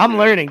love it. I'm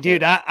learning,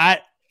 dude.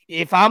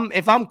 If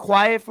I'm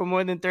quiet for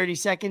more than 30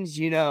 seconds,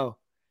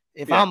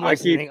 if I'm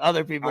listening,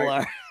 other people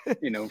are.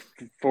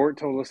 Fort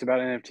told us about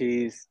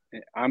NFTs.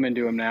 I'm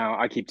into them now.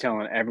 I keep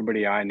telling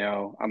everybody I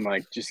know. I'm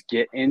like, just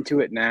get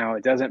into it now.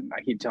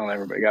 I keep telling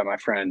everybody. I got my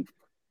friend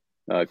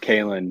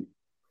Kalen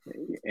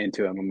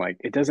into them. I'm like,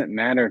 it doesn't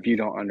matter if you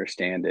don't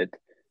understand it.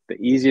 The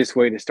easiest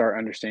way to start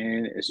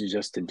understanding it is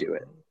just to do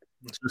it.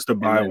 It's just to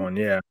buy one,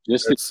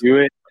 Just to do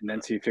it, and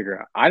then so you figure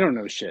out. I don't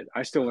know shit.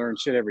 I still learn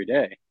shit every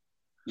day.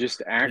 Just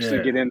to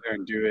actually get in there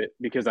and do it,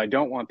 because I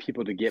don't want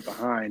people to get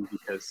behind,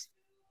 because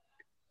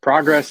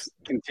progress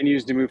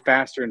continues to move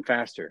faster and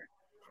faster.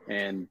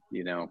 And,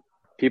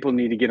 people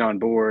need to get on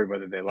board,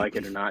 whether they like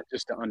it or not,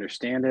 just to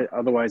understand it.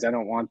 Otherwise, I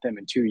don't want them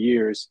in 2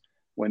 years,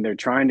 when they're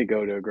trying to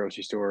go to a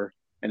grocery store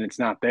and it's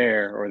not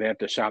there, or they have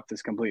to shop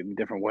this completely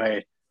different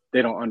way.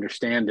 They don't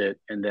understand it.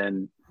 And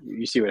then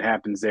you see what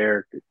happens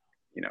there.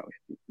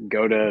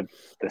 Go to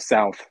the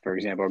South, for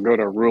example, or go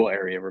to a rural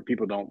area where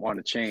people don't want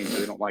to change.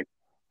 They don't like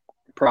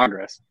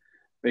progress.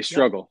 They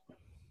struggle.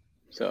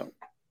 So,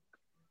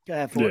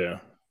 yeah.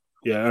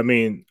 I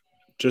mean,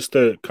 just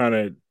to kind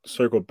of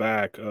circle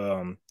back,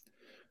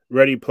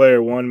 Ready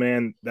Player One,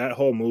 man, that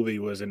whole movie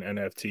was an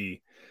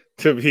NFT,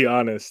 to be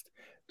honest.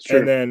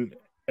 And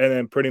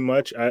then pretty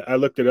much, I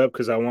looked it up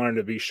because I wanted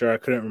to be sure. I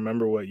couldn't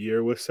remember what year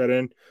it was set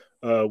in.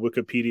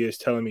 Wikipedia is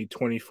telling me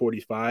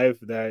 2045.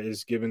 That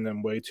is giving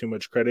them way too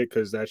much credit,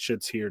 because that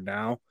shit's here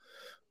now.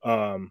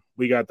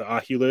 We got the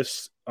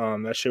Oculus.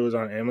 That shit was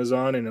on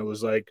Amazon, and it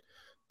was like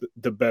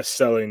the best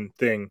selling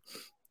thing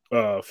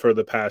for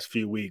the past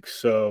few weeks.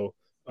 So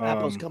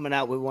Apple's coming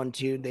out with one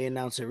too. They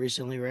announced it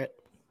recently, right?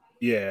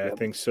 Yeah, I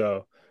think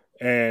so.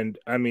 And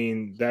I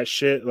mean, that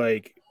shit,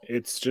 like,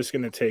 it's just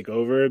gonna take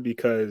over,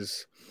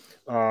 because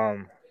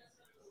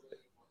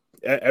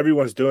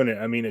everyone's doing it.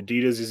 I mean,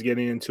 Adidas is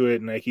getting into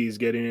it, Nike is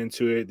getting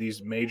into it.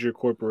 These major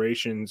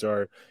corporations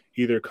are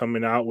either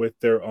coming out with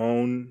their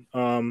own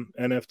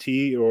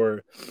NFT,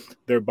 or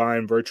they're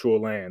buying virtual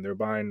land. They're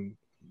buying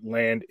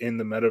land in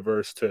the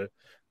metaverse to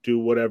do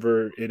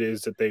whatever it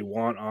is that they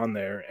want on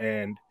there.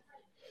 And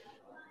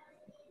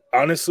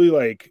honestly,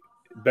 like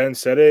Ben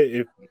said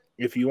it,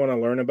 if you want to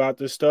learn about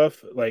this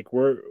stuff, like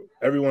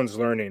everyone's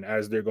learning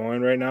as they're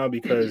going right now,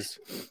 because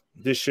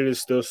this shit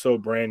is still so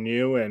brand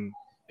new. And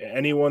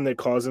anyone that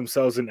calls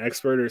themselves an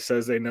expert or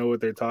says they know what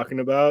they're talking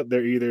about,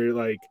 they're either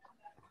like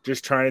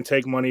just trying to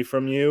take money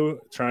from you,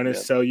 trying to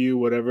sell you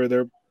whatever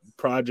their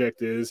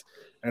project is,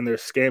 and they're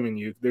scamming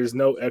you. There's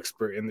no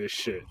expert in this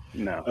shit.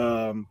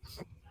 No.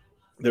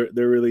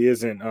 There really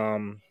isn't.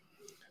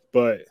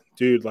 But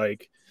dude,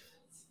 like,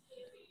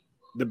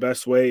 the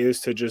best way is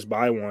to just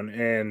buy one.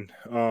 And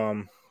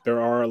there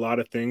are a lot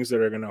of things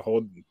that are going to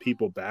hold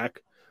people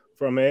back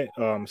from it.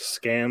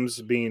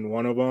 Scams being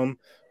one of them.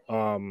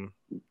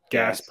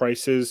 Gas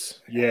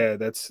prices. Yeah,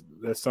 that's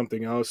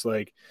something else.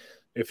 Like,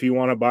 if you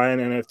want to buy an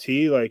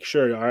NFT, like,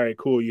 sure, all right,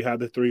 cool. You have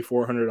the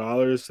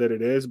 $300-400 that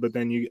it is, but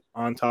then you,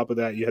 on top of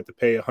that, you have to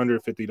pay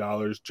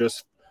 $150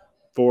 just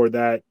for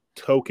that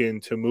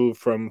token to move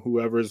from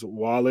whoever's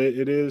wallet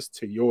it is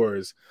to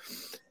yours.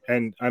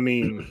 And I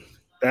mean,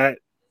 that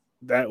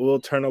will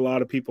turn a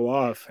lot of people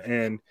off,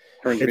 and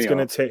it's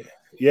going to take,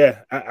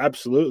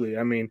 absolutely.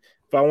 I mean,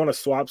 if I want to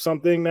swap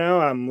something now,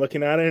 I'm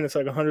looking at it and it's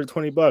like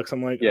 $120.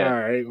 I'm like, all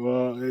right,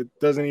 well, it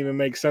doesn't even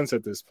make sense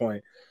at this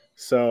point.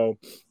 So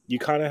you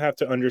kind of have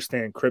to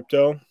understand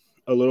crypto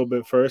a little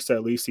bit first,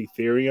 at least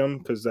Ethereum,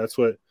 because that's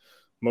what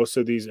most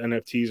of these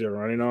NFTs are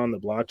running on, the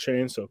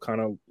blockchain. So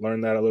kind of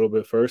learn that a little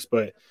bit first,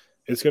 but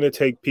it's going to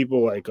take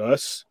people like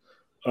us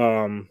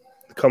come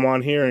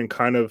on here and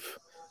kind of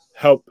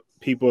help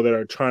people that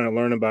are trying to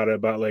learn about it,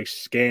 about like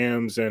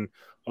scams and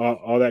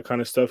all that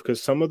kind of stuff,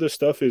 because some of the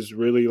stuff is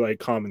really like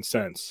common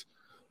sense.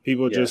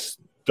 People just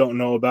don't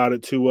know about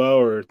it too well,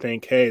 or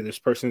think, hey, this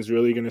person's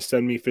really going to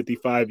send me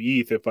 55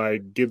 ETH if I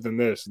give them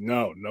this.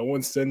 No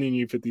one's sending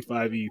you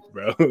 55 ETH,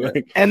 bro.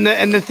 Like, and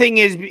the thing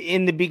is,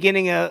 in the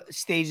beginning of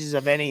stages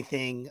of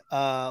anything,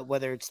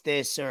 whether it's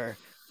this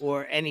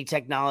or any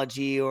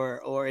technology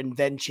or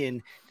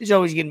invention, there's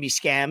always going to be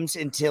scams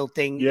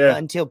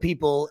until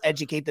people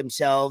educate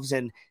themselves,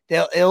 and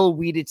it'll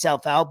weed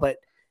itself out. But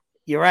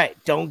you're right.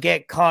 Don't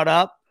get caught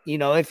up. You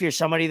know, if you're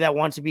somebody that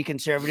wants to be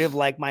conservative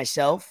like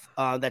myself,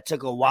 that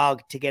took a while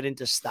to get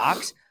into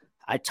stocks.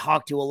 I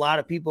talked to a lot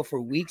of people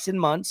for weeks and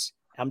months.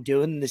 I'm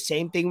doing the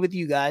same thing with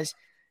you guys.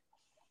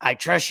 I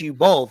trust you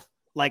both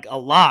like a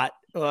lot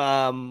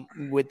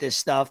with this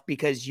stuff,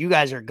 because you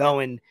guys are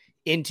going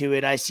into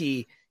it. I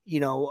see,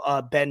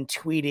 Ben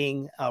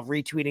tweeting,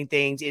 retweeting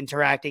things,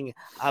 interacting.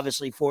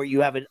 Obviously, for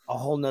you have a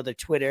whole nother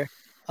Twitter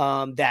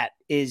that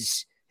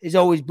is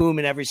always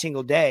booming every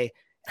single day.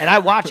 And I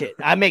watch it.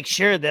 I make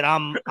sure that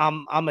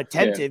I'm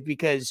attentive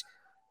because,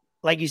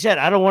 like you said,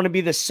 I don't want to be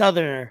the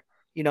Southerner.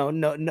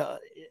 No,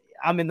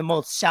 I'm in the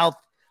most South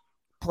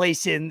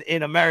place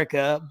in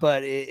America,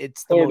 but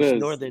it's the most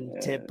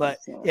northern tip. But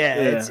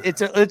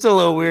it's a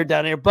little weird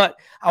down here. But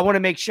I want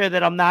to make sure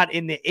that I'm not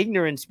in the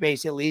ignorant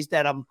space, at least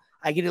that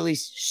I can at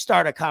least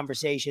start a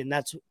conversation.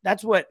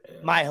 That's what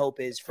my hope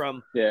is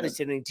from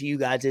listening to you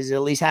guys, is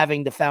at least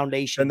having the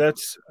foundation. And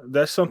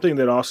that's something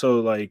that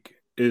also like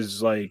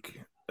is like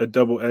a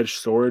double-edged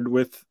sword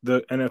with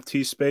the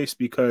NFT space,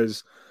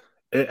 because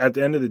at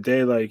the end of the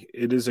day, like,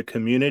 it is a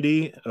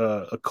community,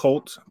 a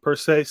cult per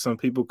se. Some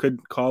people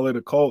could call it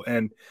a cult,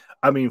 and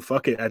I mean,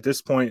 fuck it. At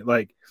this point,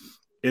 like,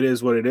 it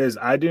is what it is.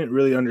 I didn't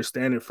really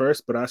understand it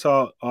first, but I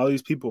saw all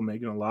these people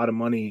making a lot of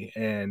money,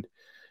 and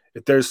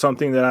if there's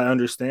something that I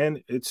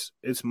understand, it's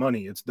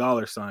money, it's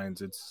dollar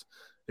signs,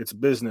 it's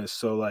business.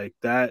 So like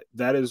that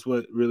is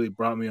what really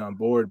brought me on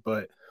board.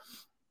 But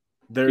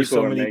there's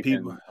so many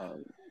people.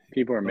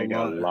 People are making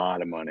a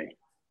lot of money.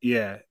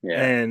 Yeah.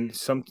 And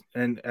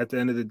at the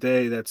end of the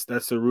day, that's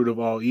the root of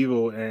all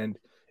evil, and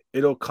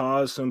it'll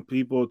cause some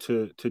people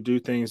to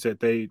do things that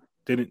they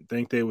didn't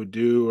think they would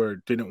do or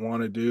didn't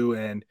want to do.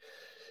 And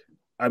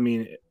I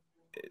mean,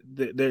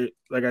 they're,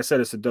 like I said,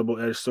 it's a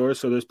double-edged sword.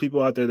 So there's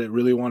people out there that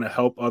really want to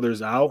help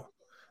others out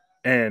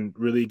and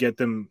really get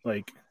them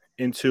like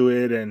into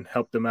it and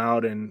help them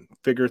out and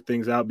figure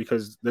things out,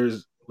 because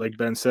there's, like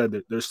Ben said,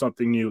 that there's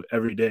something new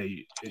every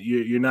day.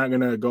 You're not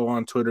going to go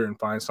on Twitter and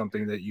find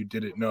something that you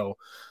didn't know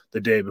the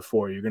day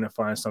before. You're going to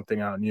find something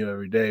out new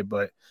every day.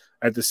 But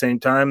at the same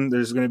time,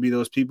 there's going to be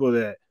those people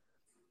that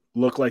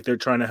look like they're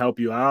trying to help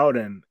you out,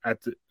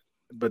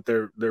 but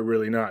they're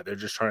really not. They're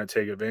just trying to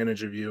take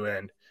advantage of you.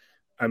 And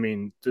I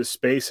mean, the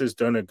space has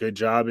done a good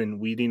job in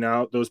weeding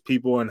out those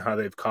people and how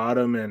they've caught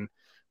them. And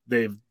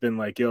they've been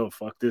like, yo,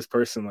 fuck this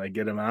person, like,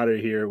 get them out of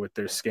here with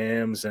their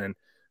scams. And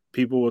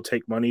people will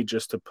take money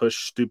just to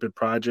push stupid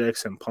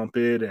projects and pump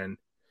it. And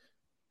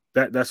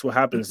that's what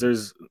happens.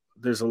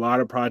 There's a lot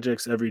of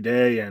projects every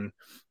day, and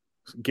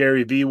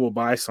Gary Vee will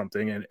buy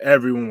something and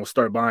everyone will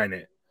start buying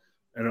it.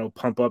 and it'll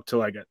pump up to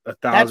like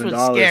That's what's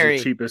 $1,000, the scary.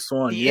 cheapest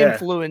one. The Yeah.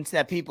 influence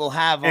that people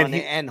have And on he-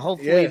 it, and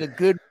hopefully yeah. the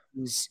good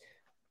ones,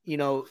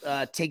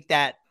 take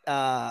that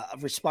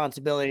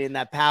responsibility and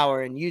that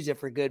power and use it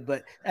for good.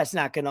 But that's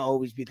not going to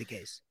always be the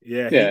case.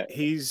 Yeah,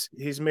 he's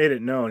made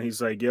it known.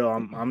 He's like, yo,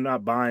 I'm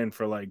not buying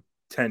for like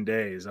 10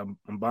 days. I'm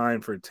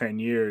buying for 10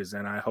 years,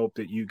 and I hope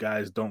that you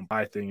guys don't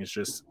buy things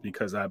just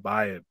because I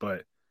buy it.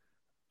 But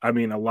I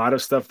mean, a lot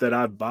of stuff that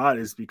I've bought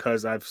is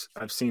because I've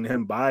seen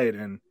him buy it,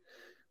 and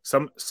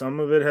some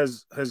of it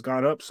has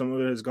gone up, some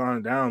of it has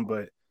gone down,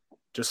 but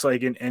just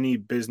like in any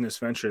business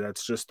venture,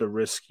 that's just the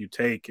risk you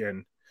take.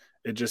 And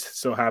it just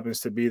so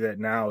happens to be that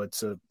now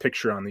it's a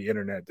picture on the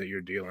internet that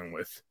you're dealing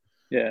with.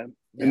 Yeah.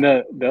 And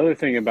the other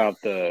thing about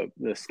the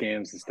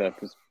scams and stuff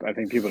is I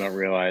think people don't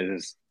realize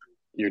is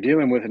you're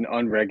dealing with an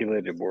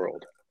unregulated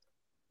world.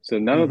 So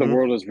none of the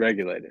world is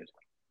regulated.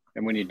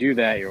 And when you do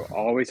that, you'll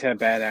always have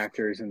bad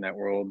actors in that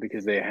world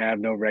because they have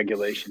no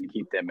regulation to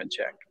keep them in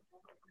check,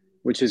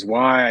 which is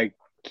why I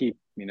keep,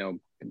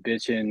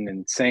 bitching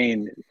and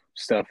saying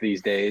stuff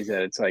these days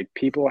that it's like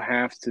people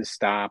have to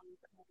stop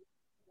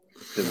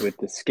with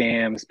the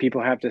scams.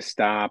 People have to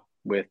stop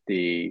with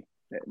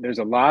there's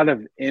a lot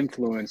of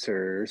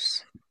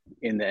influencers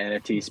in the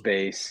NFT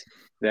space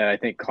that I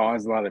think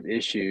cause a lot of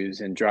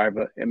issues and drive.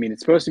 I mean,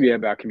 it's supposed to be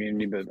about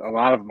community, but a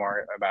lot of them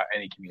aren't about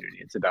any community.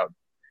 It's about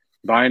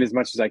buying as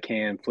much as I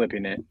can,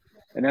 flipping it,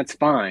 and that's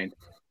fine.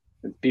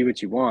 Be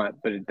what you want,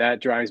 but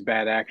that drives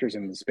bad actors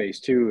in the space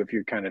too. If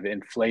you're kind of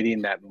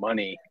inflating that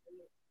money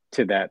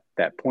to that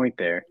point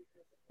there,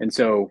 and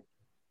so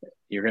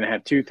you're going to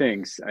have two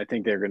things. I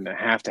think they're going to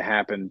have to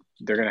happen.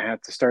 They're going to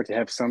have to start to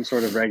have some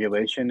sort of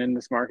regulation in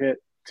this market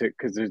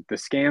because the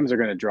scams are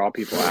going to draw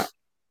people out.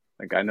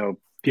 Like I know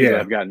people that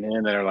have gotten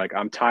in that are like,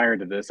 I'm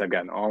tired of this. I've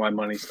gotten all my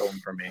money stolen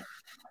from me.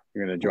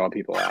 You're going to draw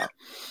people out.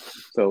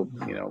 So,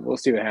 we'll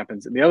see what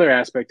happens. The other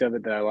aspect of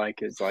it that I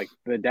like is like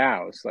the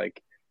DAOs.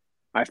 Like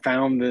I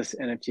found this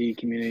NFT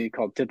community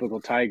called Typical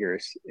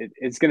Tigers.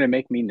 It's going to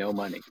make me no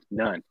money,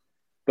 none.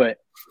 But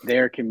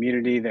their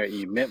community, their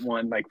emit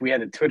one, like we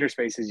had the Twitter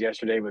Spaces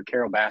yesterday with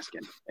Carol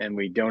Baskin, and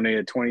we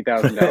donated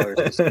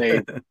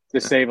 $20,000 to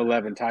save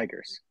 11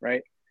 tigers,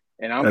 right?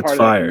 And I'm part of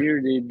that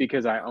community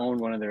because I own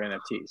one of their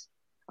NFTs.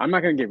 I'm not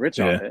going to get rich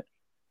off it,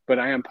 but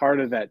I am part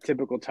of that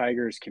Typical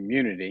Tigers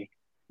community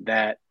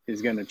that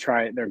is going to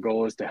try. Their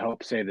goal is to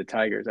help save the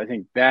tigers. I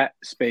think that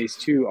space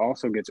too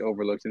also gets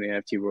overlooked in the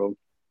NFT world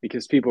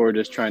because people are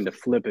just trying to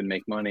flip and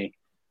make money.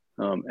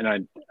 And I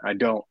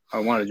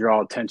want to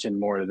draw attention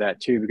more to that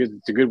too, because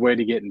it's a good way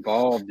to get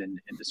involved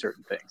into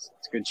certain things.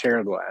 It's a good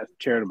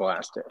charitable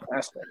aspect.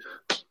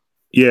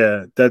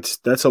 Yeah, that's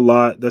a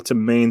lot. That's a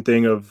main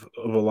thing of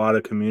a lot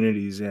of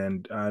communities.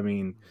 And I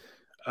mean,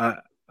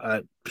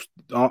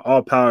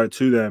 all power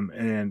to them.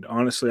 And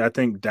honestly, I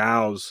think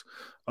DAOs,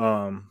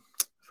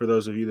 for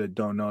those of you that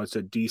don't know, it's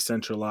a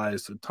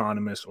decentralized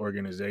autonomous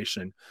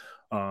organization.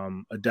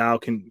 A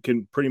DAO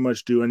can pretty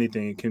much do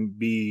anything. It can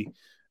be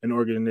an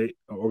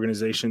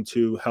organization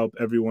to help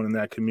everyone in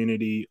that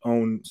community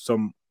own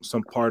some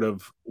part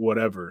of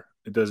whatever.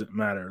 It doesn't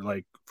matter.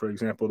 Like, for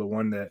example, the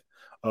one that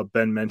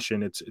Ben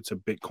mentioned, it's a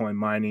Bitcoin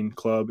mining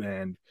club,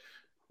 and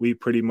we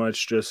pretty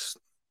much just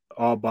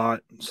all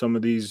bought some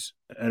of these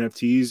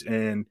NFTs,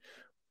 and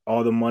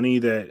all the money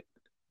that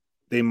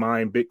they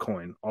mine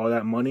Bitcoin, all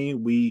that money,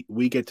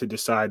 we get to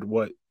decide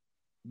what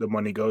the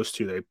money goes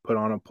to. They put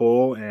on a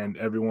poll, and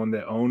everyone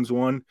that owns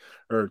one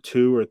or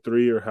two or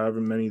three or however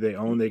many they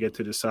own, they get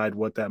to decide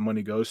what that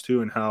money goes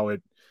to and how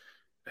it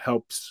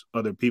helps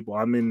other people.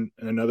 I'm in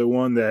another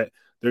one that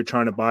they're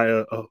trying to buy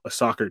a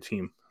soccer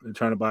team. They're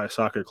trying to buy a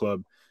soccer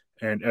club,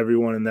 and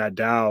everyone in that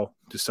DAO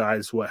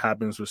decides what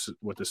happens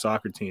with the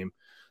soccer team.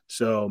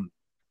 So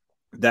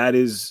that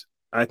is,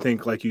 I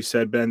think, like you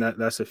said, Ben,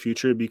 that's the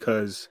future,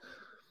 because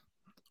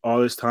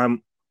all this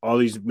time, all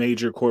these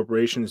major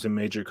corporations and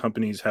major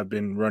companies have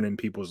been running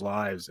people's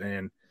lives,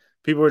 and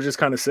people are just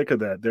kind of sick of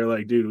that. They're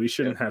like, dude, we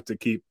shouldn't have to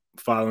keep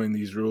following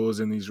these rules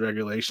and these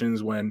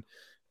regulations when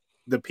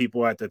the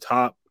people at the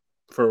top,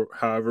 for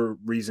however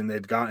reason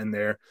they've gotten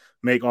there,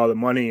 make all the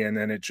money, and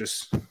then it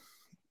just,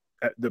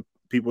 the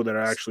people that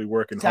are actually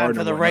working hard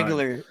for the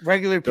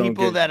regular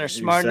people that are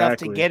smart enough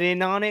to get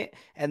in on it,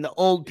 and the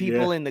old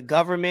people in the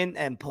government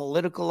and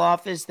political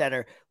office that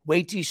are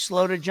way too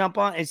slow to jump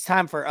on. It's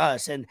time for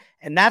us, and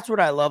that's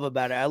what I love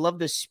about it. I love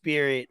the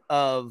spirit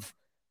of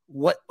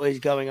what is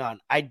going on.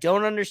 I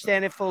don't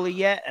understand it fully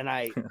yet, and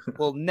I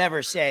will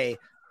never say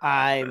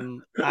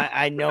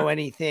I know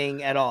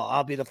anything at all.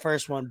 I'll be the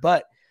first one,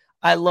 but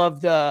I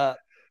love the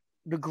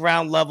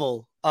ground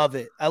level of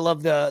it. I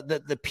love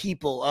the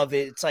people of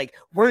it. It's like,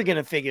 we're going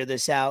to figure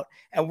this out,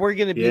 and we're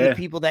going to be the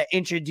people that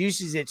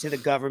introduces it to the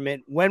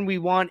government when we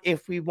want,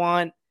 if we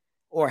want,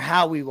 or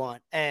how we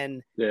want.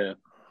 And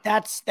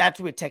that's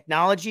with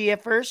technology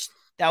at first.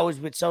 That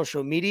was with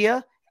social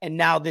media. And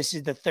now this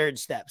is the third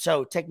step.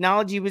 So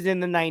technology was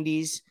in the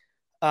 90s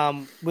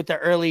with the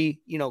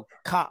early,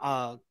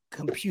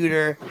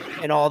 computer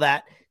and all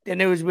that.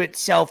 Then it was with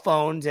cell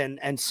phones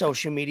and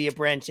social media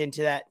branched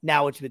into that.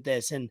 Now it's with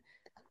this. And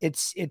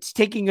it's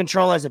taking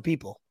control as a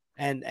people,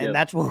 and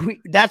Yep.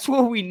 that's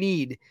what we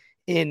need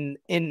in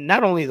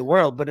not only the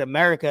world but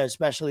America,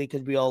 especially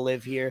because we all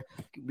live here.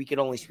 We can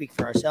only speak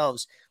for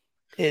ourselves.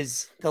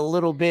 Is the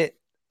little bit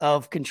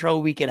of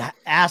control we can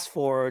ask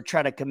for or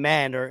try to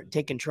command or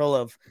take control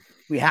of.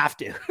 We have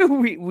to.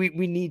 we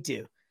need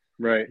to.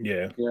 Right.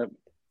 Yeah. Yep.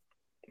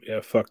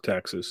 Yeah. Fuck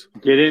taxes.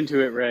 Get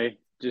into it, Ray.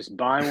 Just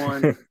buy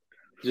one.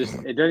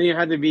 It doesn't even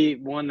have to be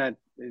one that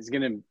is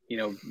gonna,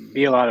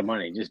 be a lot of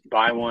money. Just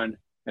buy one,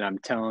 and I'm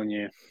telling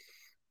you,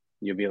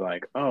 you'll be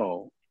like,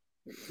 oh,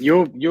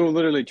 you'll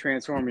literally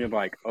transform. You'll be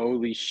like,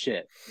 holy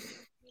shit,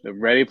 the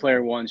Ready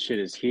Player One shit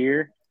is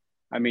here.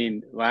 I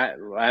mean,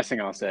 last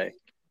thing I'll say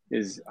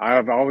is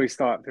I've always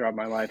thought throughout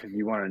my life, if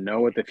you want to know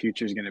what the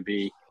future is going to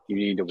be, you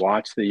need to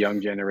watch the young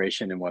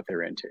generation and what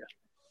they're into.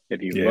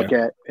 If you look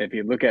at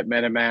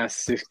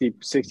MetaMask,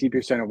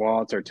 60% of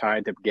wallets are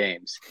tied to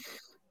games.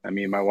 I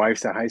mean, my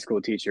wife's a high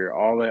school teacher.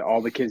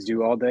 All the kids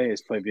do all day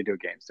is play video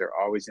games. They're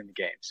always in the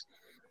games.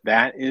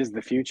 That is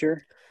the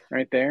future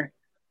right there.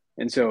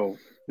 And so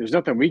there's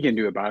nothing we can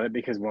do about it,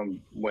 because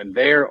when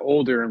they're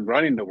older and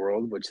running the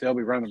world, which they'll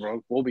be running the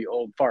world, we'll be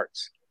old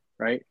farts,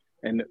 right?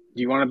 And do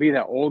you want to be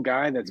that old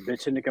guy that's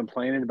bitching and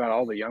complaining about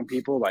all the young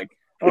people like,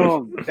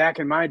 oh, back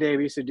in my day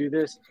we used to do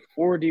this?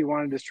 Or do you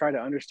want to just try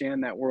to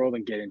understand that world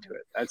and get into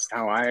it? That's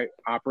how I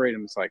operate.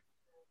 I'm just like,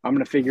 I'm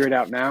going to figure it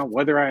out now.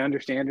 Whether I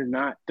understand it or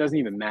not doesn't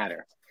even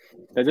matter.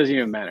 That doesn't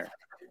even matter.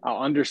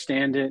 I'll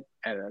understand it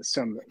at a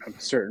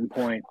certain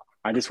point.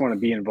 I just want to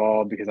be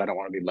involved because I don't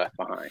want to be left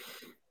behind.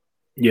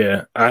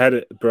 Yeah, I had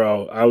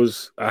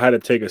to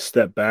take a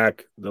step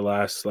back the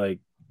last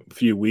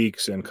few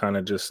weeks and kind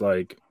of just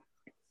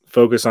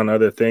focus on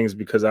other things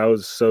because I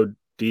was so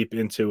deep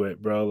into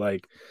it, bro.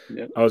 Like,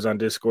 Yep. I was on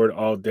Discord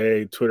all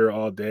day, Twitter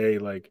all day,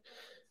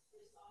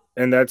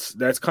 and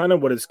that's kind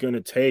of what it's going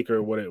to take,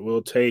 or what it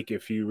will take,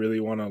 if you really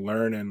want to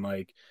learn and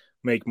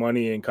make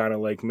money and kind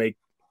of make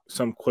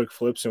some quick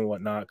flips and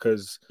whatnot.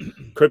 Because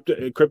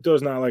crypto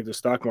is not like the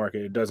stock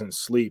market; it doesn't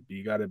sleep.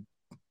 You got to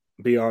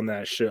be on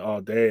that shit all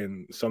day,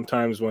 and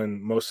sometimes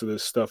when most of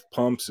this stuff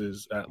pumps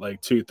is at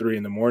 2-3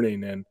 in the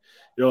morning, and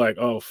you're like,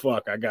 oh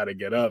fuck, I gotta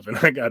get up and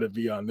I gotta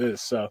be on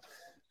this. So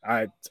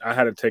I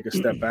had to take a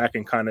step back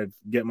and kind of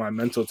get my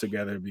mental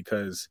together,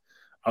 because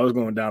I was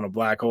going down a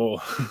black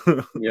hole.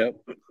 Yep.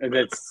 And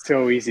that's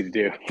so easy to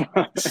do.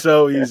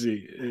 So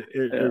easy.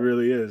 It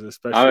really is,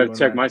 especially I when would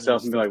check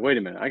myself and be like, wait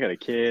a minute, I got a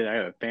kid, I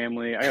got a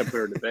family, I got to put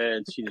her to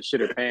bed, she just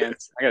shit her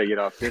pants, I got to get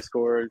off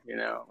Discord,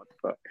 what the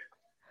fuck.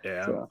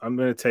 Yeah, So. I'm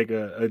going to take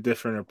a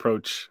different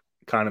approach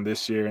kind of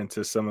this year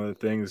into some of the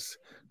things.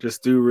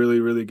 Just do really,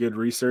 really good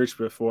research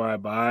before I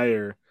buy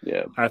or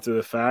after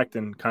the fact,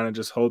 and kind of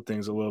just hold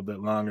things a little bit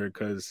longer.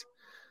 Because,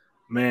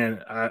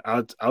 man,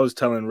 I was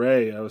telling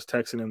Ray, I was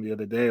texting him the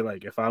other day,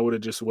 if I would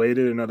have just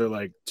waited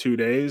another 2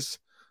 days,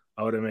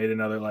 I would have made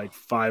another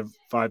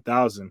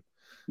 5,000.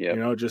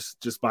 Yeah.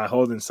 Just by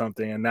holding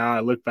something. And now I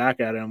look back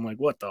at it, I'm like,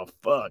 what the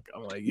fuck?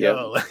 I'm like,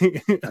 yo,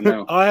 I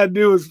know. all I had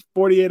to do was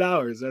 48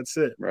 hours. That's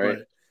it. Right.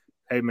 But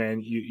hey, man,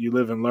 you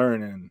live and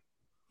learn, and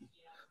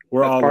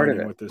we're That's all part of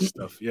learning it. with this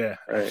stuff. Yeah,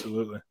 right.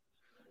 Absolutely.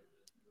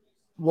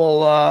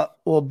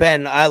 Well,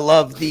 Ben, I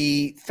love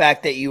the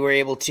fact that you were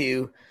able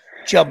to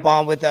jump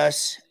on with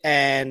us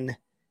and,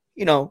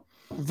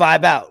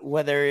 vibe out.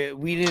 Whether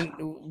we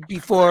didn't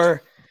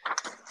before,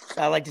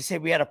 I like to say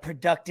we had a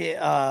productive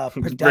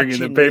production bringing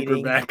the paper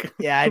meeting. back.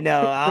 Yeah, I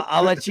know.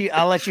 I'll let you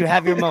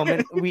have your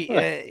moment. We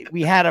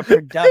had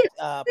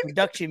a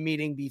production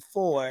meeting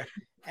before,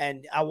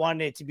 and I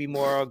wanted it to be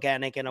more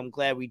organic, and I'm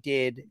glad we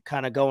did.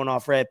 Kind of going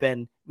off rip,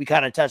 and we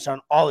kind of touched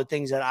on all the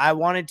things that I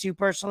wanted to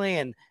personally,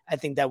 and I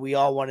think that we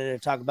all wanted to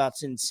talk about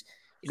since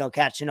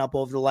catching up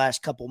over the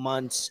last couple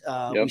months.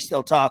 We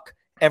still talk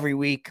every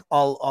week,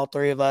 all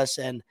three of us,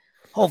 and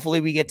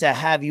hopefully we get to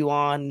have you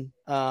on.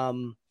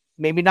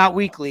 Maybe not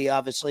weekly,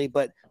 obviously,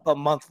 but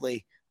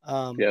monthly.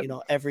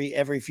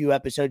 Every few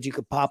episodes you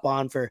could pop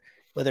on for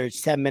whether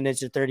it's 10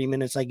 minutes or 30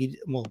 minutes.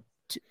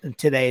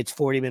 Today it's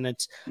 40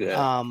 minutes.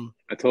 Yeah.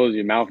 I told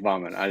you, mouth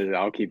vomit.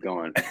 I'll keep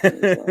going.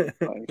 I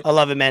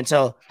love it, man.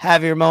 So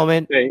have your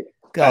moment. Hey,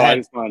 Go ahead. I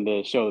just wanted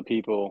to show the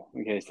people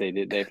in case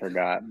they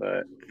forgot.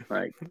 But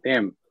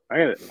damn,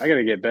 I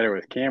gotta get better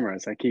with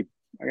cameras. I gotta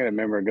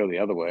remember to go the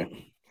other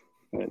way.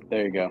 But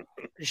there you go.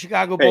 The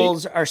Chicago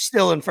Bulls are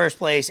still in first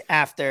place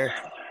after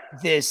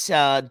this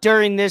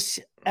during this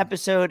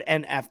episode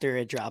and after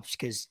it drops,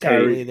 because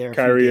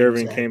Kyrie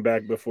Irving came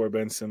back before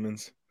Ben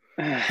Simmons.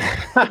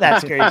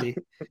 That's crazy.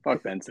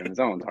 Fuck Ben Simmons.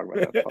 I don't want to talk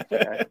about that. Fuck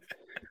that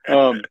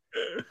guy.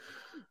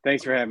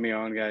 Thanks for having me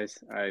on, guys.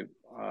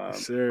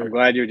 I'm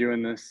glad you're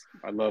doing this.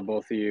 I love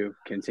both of you.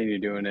 Continue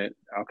doing it.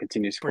 I'll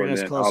continue supporting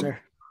it. Closer.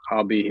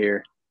 I'll be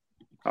here.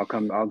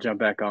 I'll jump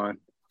back on.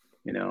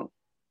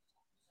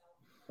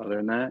 Other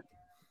than that,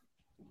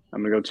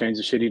 I'm gonna go change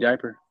the shitty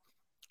diaper.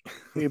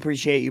 We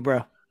appreciate you,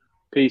 bro.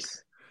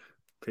 Peace,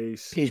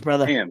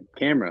 brother. Damn,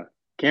 camera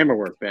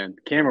work, Ben.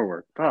 Camera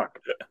work. Fuck.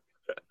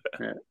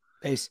 Yeah.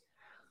 Peace.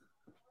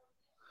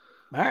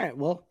 All right.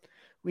 Well,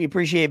 we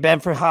appreciate Ben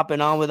for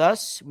hopping on with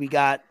us. We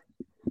got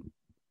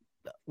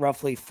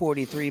roughly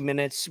 43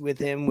 minutes with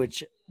him,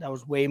 which that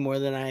was way more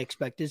than I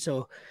expected.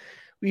 So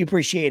we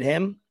appreciate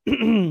him.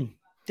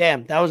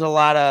 Damn, that was a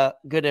lot of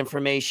good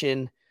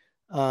information.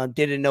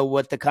 Didn't know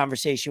what the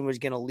conversation was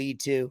going to lead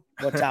to,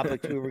 what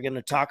topics we were going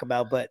to talk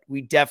about, but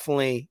we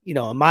definitely,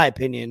 in my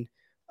opinion,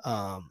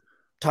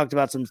 talked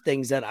about some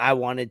things that I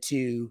wanted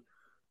to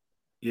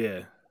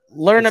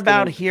learn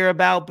about, hear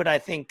about, but I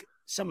think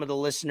some of the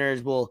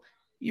listeners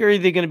you're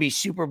either going to be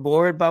super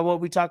bored by what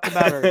we talked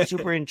about or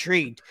super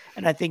intrigued.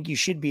 And I think you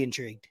should be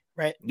intrigued,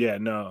 right? Yeah,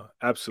 no,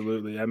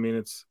 absolutely. I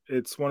mean,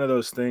 it's one of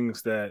those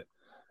things that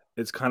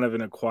it's kind of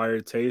an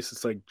acquired taste.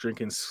 It's like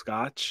drinking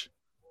scotch,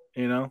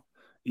 you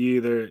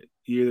either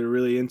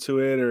really into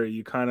it or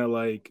you kind of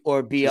like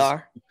or BR.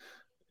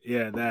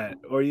 Just, that.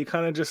 Or you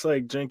kind of just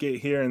like drink it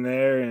here and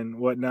there and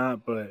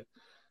whatnot, but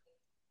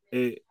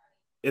it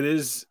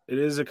is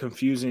a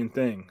confusing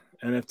thing.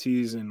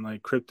 NFTs and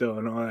like crypto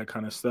and all that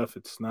kind of stuff,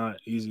 it's not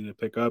easy to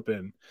pick up,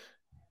 and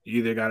you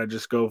either got to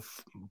just go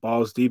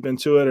balls deep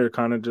into it or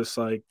kind of just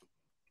like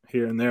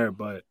here and there.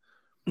 But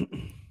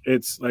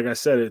it's like I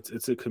said,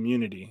 it's a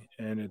community,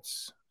 and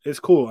it's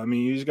cool. I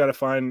mean, you just got to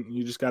find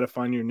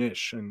your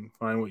niche and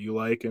find what you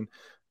like and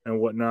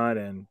whatnot,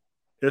 and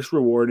it's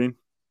rewarding.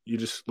 You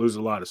just lose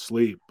a lot of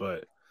sleep,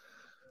 but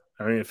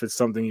I mean, if it's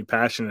something you're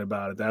passionate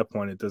about at that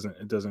point, it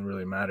doesn't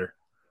really matter.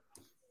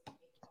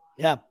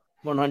 Yeah,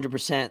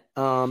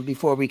 100%.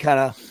 Before we kind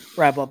of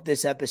wrap up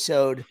this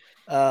episode,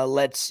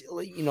 let's,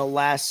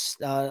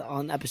 last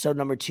on episode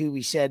number 2,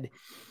 we said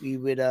we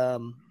would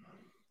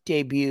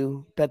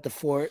debut Bet the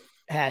Fort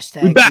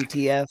hashtag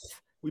BTF.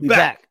 We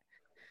back.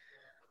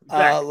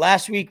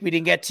 Last week we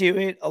didn't get to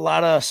it. A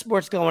lot of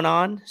sports going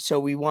on, so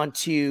we want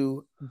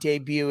to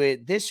debut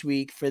it this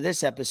week for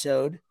this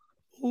episode.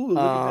 Ooh, look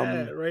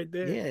at that right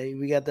there. Yeah,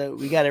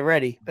 we got it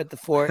ready. Bet the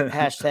Fort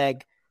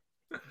hashtag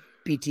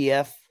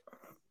BTF.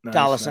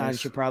 Nice, $sign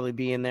should probably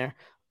be in there.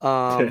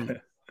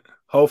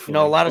 Hopefully,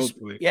 a lot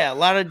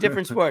of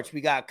different sports. We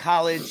got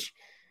college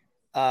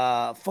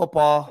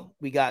football.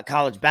 We got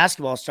college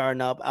basketball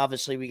starting up.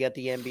 Obviously, we got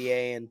the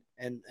NBA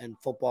and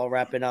football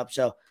wrapping up.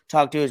 So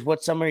talk to us.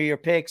 What's some of your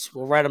picks?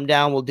 We'll write them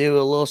down. We'll do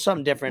a little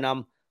something different.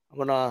 I'm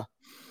gonna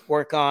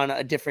work on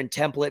a different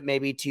template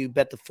maybe to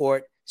Bet the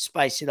Fort,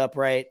 spice it up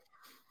right.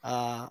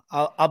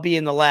 I'll be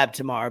in the lab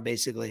tomorrow.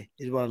 Basically,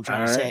 is what I'm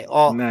trying to say.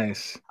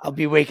 Nice. I'll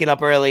be waking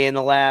up early in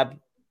the lab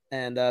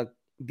and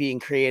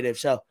being creative.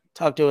 So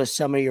talk to us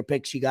some of your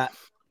picks you got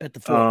at the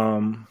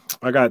Fort.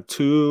 I got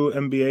 2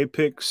 NBA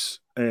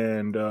picks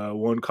and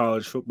 1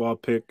 college football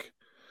pick.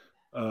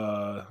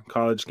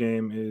 College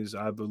game is,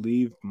 I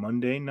believe,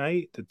 Monday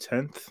night, the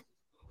 10th.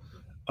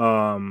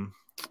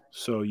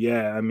 So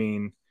yeah, I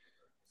mean,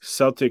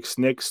 Celtics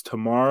Knicks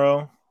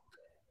tomorrow.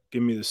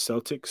 Give me the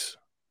Celtics.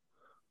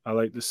 I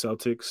like the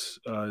Celtics.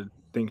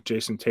 Think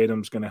Jason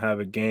Tatum's going to have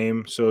a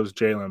game. So is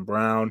Jaylen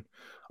Brown.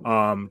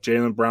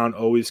 Jaylen Brown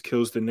always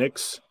kills the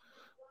Knicks.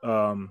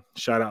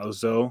 Shout out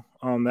Zoe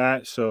on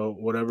that. So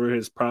whatever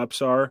his prop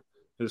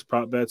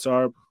bets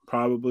are,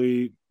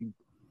 probably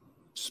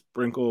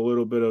sprinkle a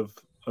little bit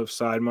of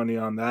side money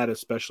on that,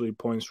 especially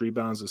points,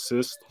 rebounds,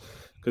 assists,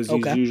 because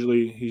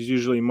he's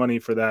usually money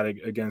for that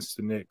against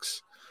the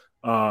Knicks.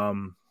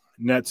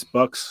 Nets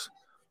Bucks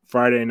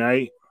Friday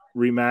night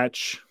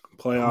rematch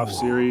playoff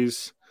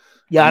series.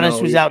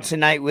 Giannis was out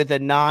tonight with a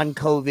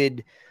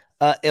non-COVID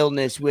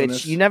illness,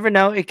 which you never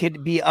know. It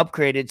could be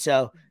upgraded.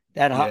 So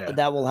that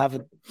will have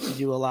to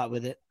do a lot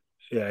with it.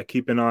 Yeah,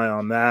 keep an eye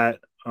on that.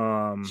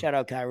 Shout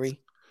out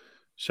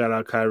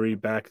Kyrie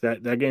back.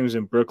 That game's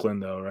in Brooklyn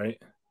though,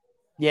 right?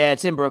 Yeah,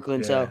 it's in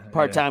Brooklyn. So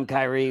part-time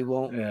Kyrie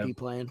won't be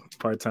playing.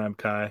 Part-time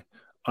Kai.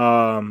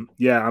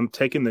 I'm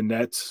taking the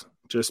Nets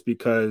just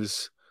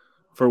because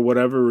for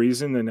whatever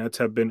reason the Nets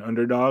have been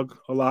underdog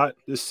a lot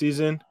this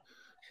season.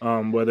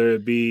 Whether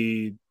it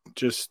be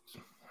just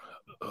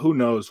who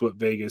knows what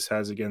Vegas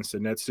has against the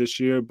Nets this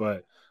year,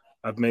 but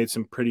I've made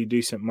some pretty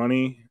decent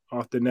money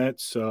off the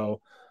Nets,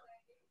 so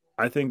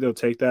I think they'll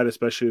take that,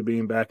 especially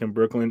being back in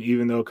Brooklyn,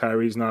 even though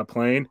Kyrie's not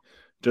playing.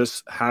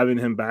 Just having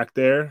him back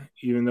there,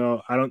 even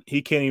though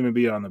he can't even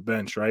be on the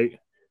bench, right?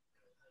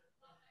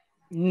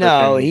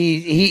 No,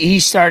 he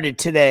started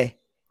today.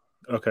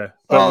 Okay.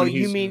 But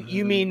you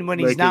mean when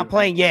he's not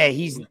playing? Yeah,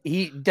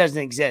 he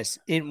doesn't exist.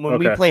 When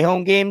we play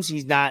home games,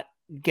 he's not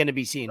going to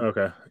be seen.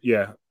 Okay.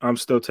 Yeah, I'm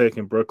still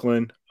taking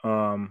Brooklyn.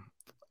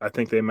 I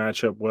think they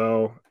match up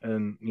well,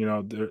 and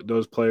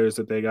those players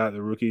that they got,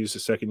 the rookies, the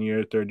second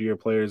year, third year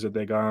players that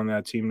they got on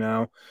that team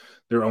now,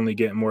 they're only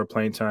getting more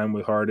playing time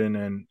with Harden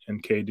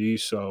and KD.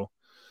 So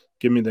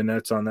give me the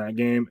Nets on that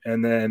game.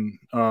 And then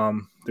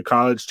the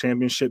college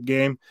championship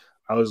game,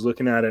 I was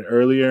looking at it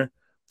earlier.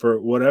 For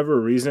whatever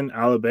reason,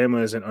 Alabama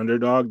is an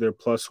underdog. They're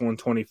plus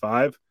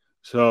 125.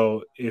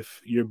 So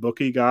if your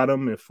bookie got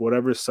them, if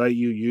whatever site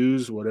you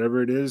use,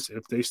 whatever it is,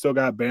 if they still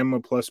got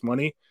Bama plus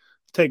money,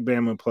 take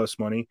Bama plus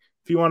money.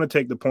 If you want to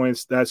take the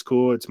points, that's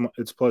cool.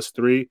 It's plus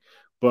 3,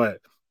 but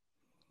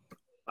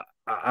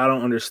I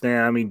don't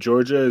understand. I mean,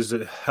 Georgia is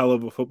a hell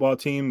of a football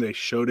team. They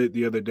showed it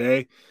the other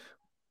day,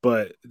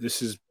 but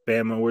this is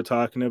Bama we're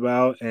talking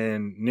about,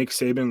 and Nick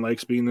Saban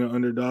likes being the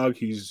underdog.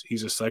 He's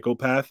a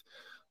psychopath,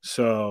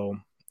 so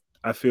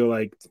I feel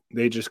like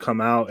they just come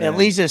out At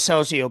least a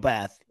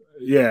sociopath.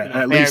 Yeah,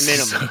 at bare least,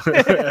 minimum.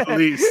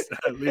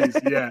 at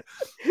least, yeah.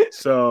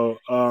 So,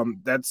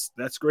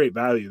 that's great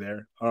value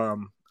there.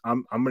 I'm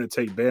gonna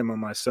take Bama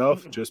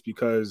myself just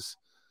because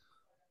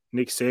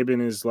Nick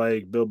Saban is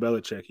like Bill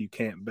Belichick. You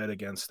can't bet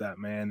against that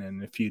man,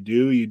 and if you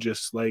do, you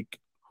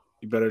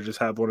better just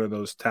have one of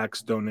those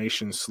tax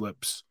donation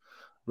slips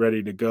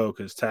ready to go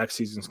because tax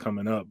season's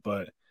coming up.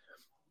 But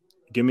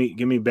give me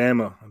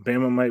Bama.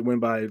 Bama might win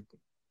by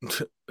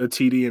a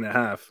TD and a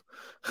half,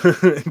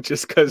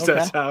 just because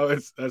that's how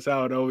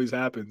it always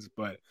happens.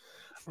 But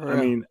I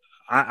mean,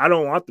 I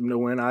don't want them to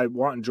win. I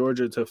want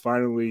Georgia to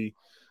finally,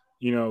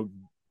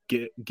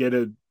 get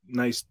a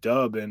nice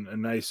dub and a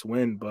nice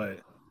win.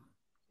 But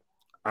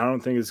I don't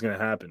think it's gonna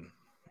happen.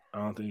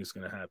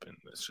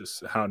 It's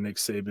just how Nick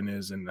Saban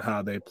is and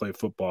how they play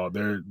football.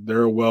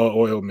 They're a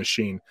well-oiled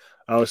machine.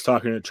 I was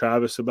talking to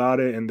Travis about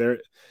it, and they're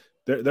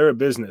a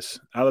business.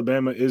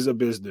 Alabama is a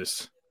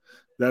business.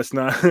 That's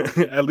not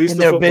at least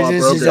and the their football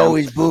business program. is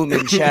always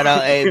booming. Shout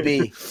out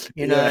AB.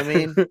 You know what I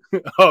mean?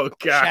 Oh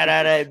God! Shout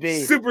out AB.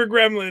 Super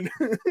Gremlin.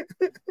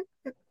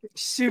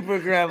 Super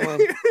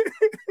Gremlin.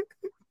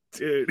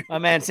 Dude. My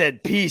man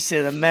said peace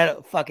in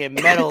the fucking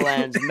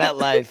Meadowlands,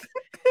 MetLife.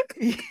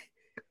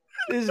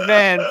 This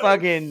man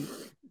fucking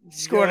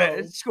scored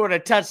a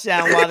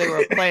touchdown while they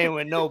were playing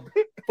with no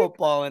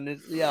football, and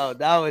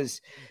that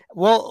was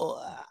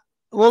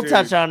we'll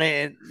touch on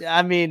it.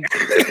 I mean,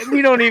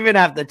 we don't even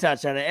have to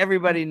touch on it.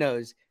 Everybody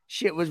knows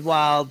shit was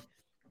wild.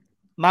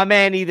 My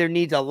man either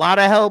needs a lot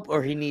of help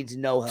or he needs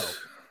no help.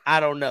 I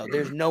don't know.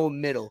 There's no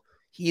middle.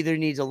 He either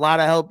needs a lot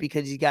of help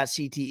because he's got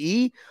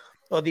CTE,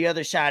 or the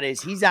other side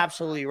is he's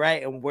absolutely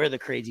right and we're the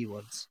crazy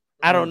ones.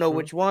 I don't know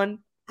which one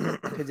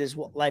because this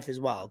life is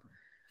wild.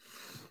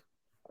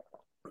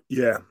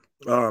 Yeah.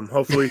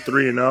 Hopefully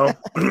 3-0.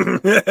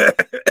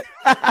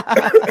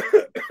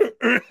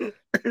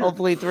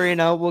 Hopefully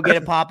 3-0. We'll get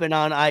it popping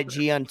on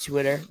IG, on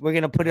Twitter. We're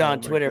gonna put it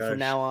on Twitter from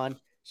now on,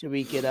 so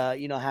we could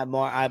have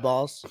more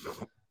eyeballs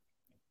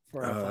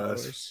for our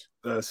followers.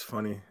 That's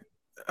funny.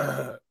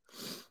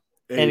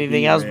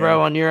 Anything else,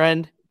 bro, on your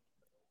end?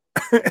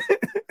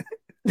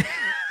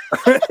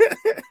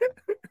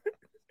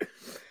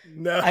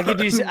 No, I could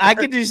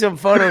do some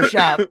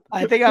Photoshop.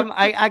 I think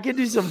I could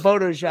do some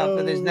Photoshop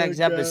for this next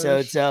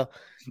episode. So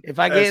if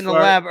I get in the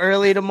lab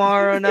early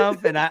tomorrow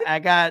enough and I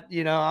got,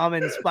 I'm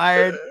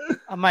inspired,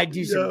 I might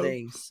do some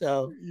things.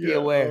 So be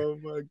aware. Oh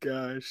my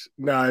gosh.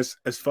 No,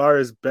 as far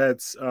as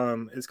bets,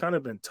 it's kind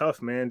of been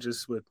tough, man,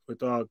 just with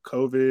all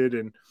COVID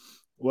and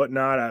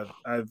whatnot.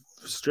 I've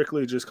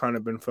strictly just kind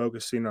of been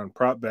focusing on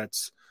prop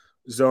bets.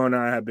 Zoe and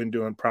I have been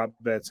doing prop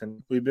bets,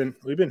 and we've been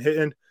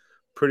hitting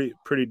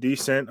pretty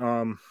decent.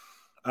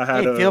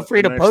 Feel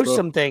free to post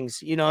some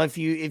things. If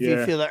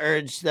you feel the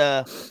urge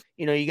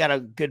you got a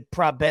good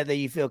prop bet that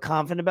you feel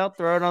confident about,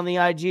 throw it on the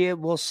IG.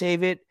 We'll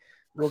save it.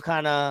 We'll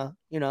kind of,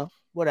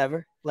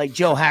 whatever. Like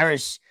Joe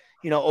Harris,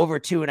 over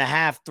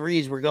 2.5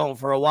 threes were going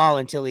for a while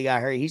until he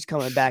got hurt. He's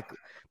coming back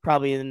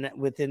probably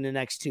within the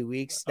next 2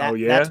 weeks.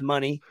 That's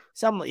money.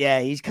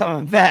 He's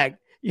coming back.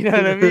 You know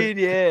what I mean?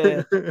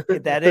 Yeah.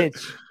 Get that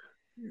itch.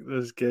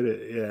 Let's get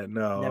it. Yeah,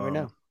 no. Never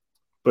know.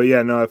 But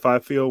yeah, no, if I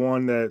feel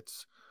one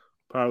that's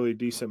probably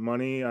decent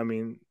money, I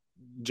mean,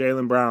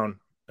 Jaylen Brown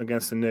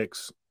against the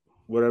Knicks,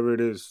 whatever it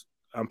is,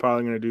 I'm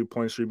probably going to do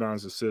points,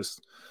 rebounds,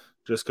 assists,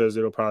 just because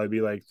it'll probably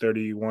be like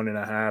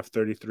 31.5,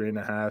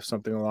 33.5,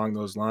 something along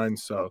those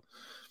lines. So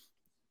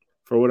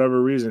for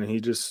whatever reason, he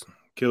just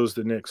kills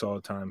the Knicks all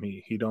the time.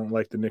 He don't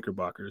like the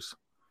Knickerbockers.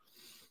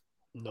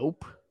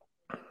 Nope.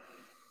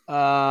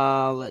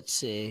 Let's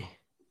see.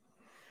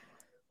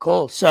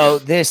 Cool. So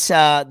this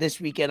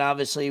weekend,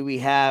 obviously,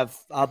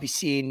 I'll be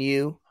seeing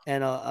you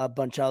and a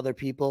bunch of other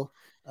people.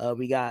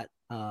 We got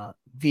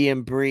V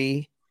and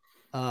Bree,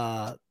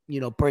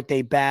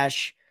 birthday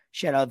bash.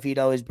 Shout out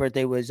Vito. His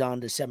birthday was on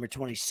December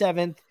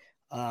 27th.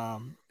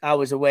 I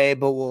was away,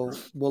 but we'll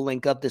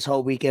link up this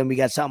whole weekend. We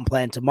got something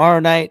planned tomorrow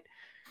night,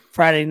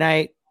 Friday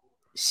night,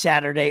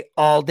 Saturday,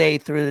 all day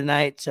through the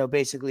night. So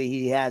basically,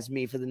 he has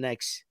me for the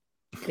next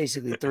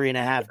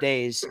 3.5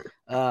 days.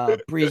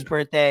 Bree's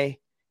birthday.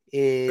 Are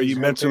you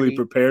mentally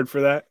prepared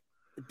for that?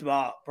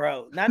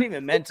 Bro, not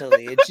even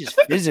mentally. It's just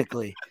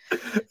physically.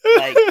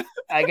 Like,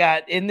 I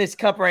got in this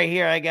cup right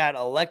here, I got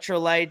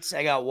electrolytes,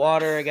 I got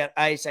water, I got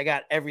ice, I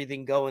got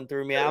everything going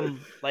through me.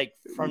 I'm like,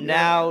 from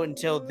now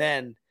until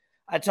then.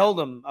 I told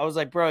him, I was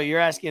like, bro, you're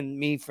asking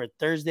me for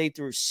Thursday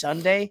through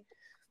Sunday.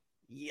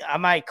 I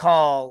might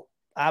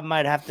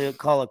have to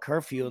call a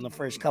curfew in the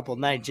first couple of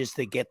nights just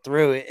to get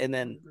through it and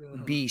then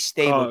be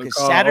stable. Because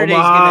Saturday's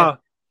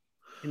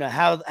gonna,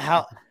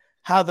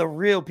 how the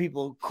real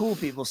people, cool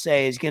people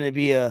say is going to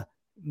be a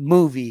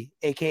movie,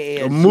 aka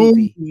a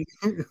movie.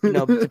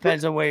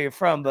 Depends on where you're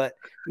from, but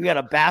we got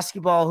a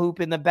basketball hoop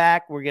in the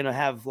back. We're going to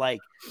have like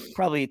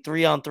probably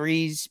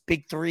 3-on-3s,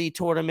 big 3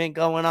 tournament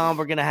going on.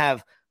 We're going to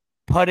have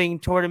putting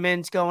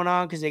tournaments going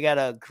on because they got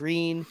a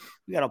green,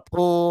 we got a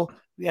pool,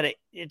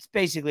 it's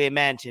basically a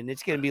mansion.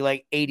 It's going to be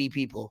like 80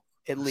 people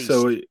at least.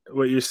 So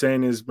what you're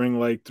saying is bring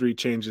like 3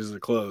 changes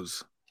of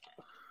clothes.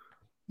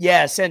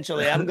 Yeah,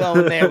 essentially. I'm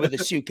going there with a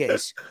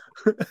suitcase.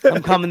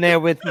 I'm coming there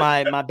with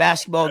my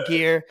basketball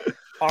gear,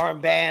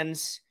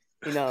 armbands,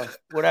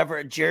 whatever,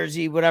 a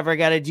jersey, whatever I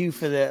got to do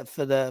for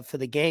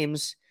the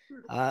games.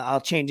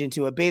 I'll change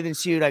into a bathing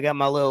suit. I got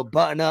my little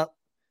button up,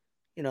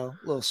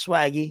 little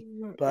swaggy.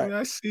 But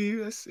I see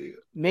you.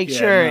 Make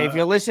sure if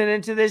you're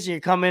listening to this, you're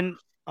coming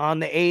on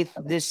the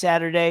 8th this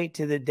Saturday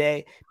to the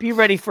day. Be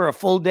ready for a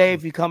full day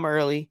if you come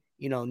early,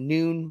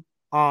 noon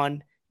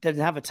on.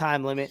 Doesn't have a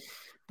time limit,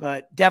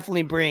 but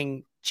definitely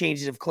bring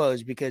changes of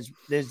clothes because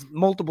there's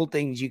multiple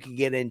things you can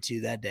get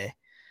into that day.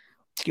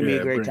 It's gonna be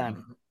a great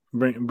time.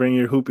 Bring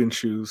your hooping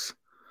shoes,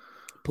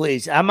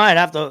 please. I might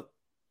have to,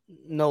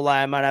 no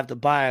lie, I might have to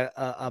buy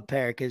a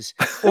pair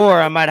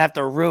or I might have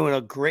to ruin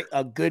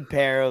a good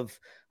pair of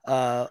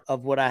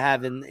what I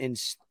have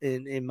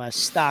in my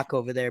stock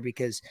over there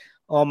because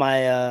all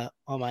my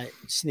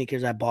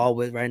sneakers I ball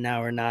with right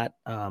now are not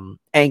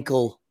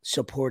ankle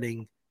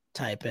supporting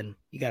type, and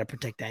you got to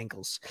protect the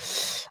ankles.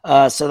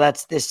 So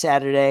that's this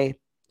Saturday.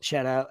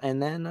 Shout out.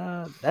 And then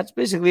that's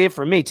basically it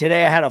for me.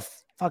 Today I had a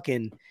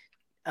fucking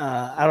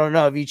I don't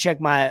know if you check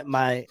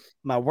my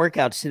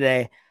workouts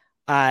today.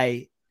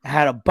 I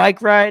had a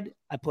bike ride.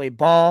 I played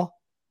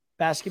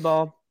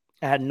basketball.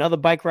 I had another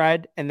bike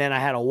ride, and then I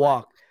had a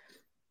walk.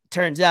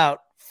 Turns out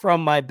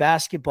from my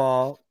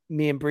basketball,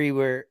 me and Bree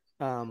were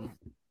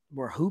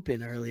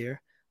hooping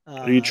earlier.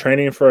 Are you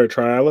training for a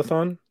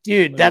triathlon?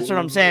 Dude, that's what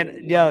I'm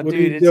saying. Yo,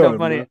 dude, it's so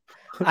funny.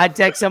 I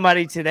text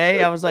somebody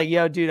today. I was like,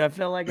 yo, dude, I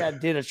feel like I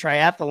did a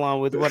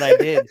triathlon with what I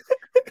did.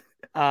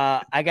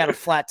 I got a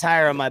flat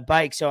tire on my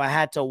bike, so I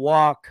had to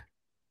walk.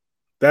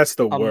 That's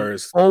the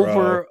worst.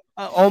 Over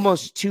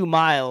almost 2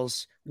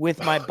 miles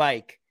with my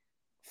bike,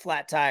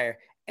 flat tire.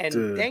 And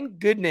dude, thank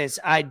goodness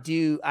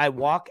I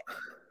walk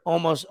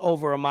almost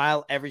over a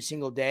mile every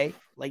single day.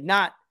 Like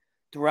not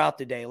throughout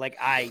the day. Like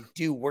I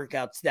do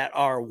workouts that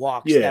are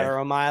walks that are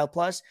a mile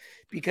plus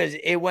because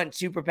it went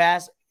super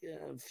fast.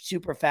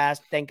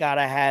 Thank God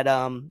I had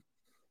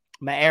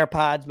my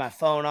AirPods, my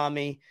phone on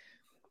me,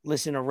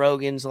 listen to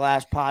Rogan's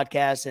last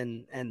podcast,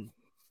 and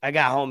I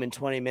got home in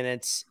 20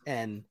 minutes.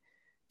 And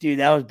dude,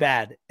 that was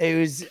bad.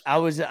 I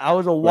was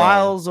a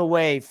whiles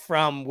away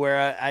from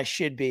where I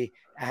should be.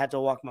 I had to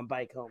walk my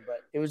bike home, but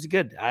it was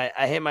good.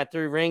 I hit my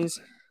 3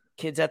 rings.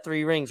 Kids at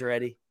 3 rings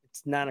already.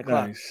 It's 9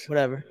 o'clock. Nice.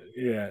 Whatever.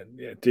 Yeah,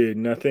 dude.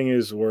 Nothing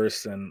is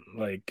worse than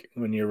like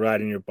when you're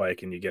riding your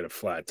bike and you get a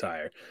flat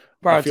tire.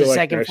 Bro, it's the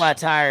second flat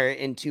tire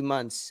in 2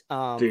 months.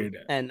 Dude,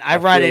 and I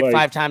ride it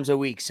 5 times a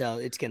week, so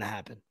it's gonna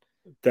happen.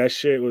 That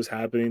shit was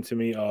happening to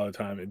me all the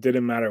time. It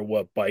didn't matter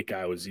what bike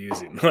I was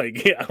using.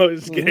 Like I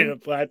was getting a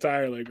flat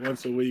tire like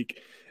once a week,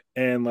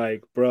 and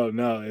like, bro,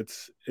 no,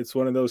 it's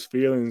one of those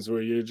feelings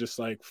where you're just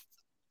like,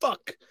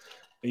 fuck.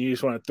 And you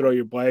just want to throw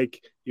your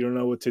bike. You don't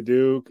know what to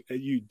do.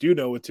 You do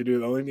know what to do.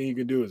 The only thing you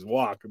can do is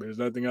walk. There's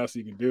nothing else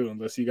you can do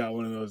unless you got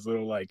one of those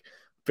little like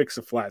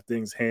fix-a-flat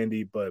things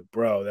handy. But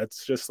bro,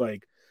 that's just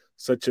like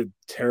such a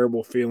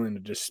terrible feeling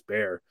of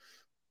despair.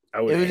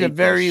 It was a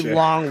very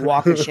long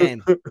walk of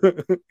shame.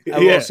 I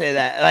will say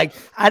that. Like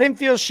I didn't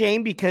feel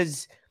shame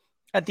because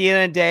at the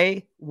end of the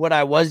day, what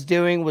I was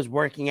doing was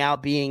working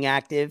out, being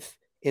active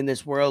in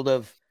this world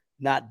of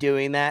not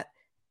doing that.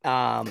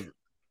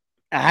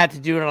 I had to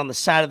do it on the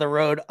side of the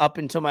road up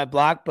until my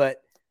block,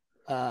 but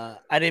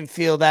I didn't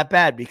feel that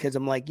bad because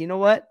I'm like, you know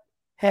what?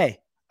 Hey,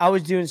 I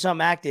was doing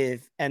something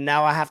active and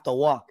now I have to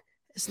walk.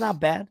 It's not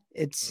bad.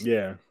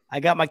 I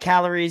got my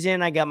calories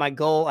in. I got my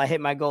goal. I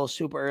hit my goal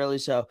super early.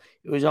 So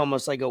it was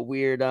almost like a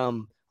weird,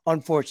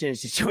 unfortunate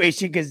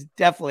situation because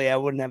definitely I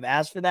wouldn't have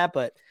asked for that,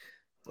 but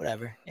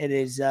whatever. It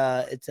is,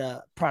 it's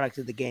a product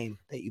of the game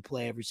that you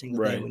play every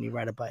single day when you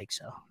ride a bike.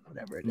 So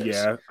whatever it is.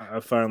 Yeah, I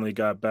finally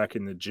got back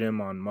in the gym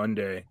on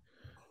Monday.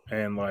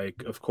 And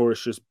like, of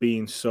course, just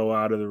being so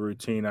out of the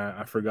routine,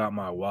 I forgot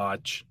my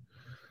watch.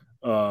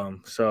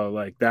 So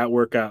like that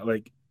workout,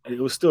 like it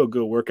was still a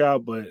good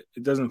workout, but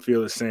it doesn't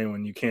feel the same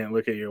when you can't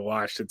look at your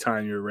watch to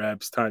time your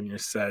reps, time your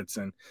sets,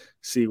 and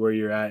see where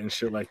you're at and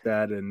shit like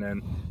that. And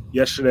then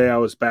yesterday I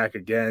was back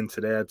again.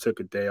 Today I took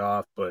a day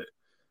off, but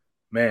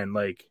man,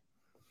 like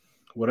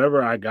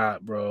whatever I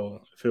got,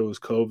 bro, if it was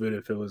COVID,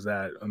 if it was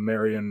that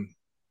American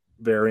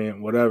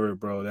variant, whatever,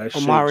 bro, that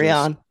shit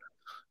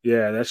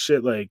that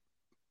shit like,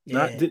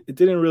 it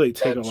didn't really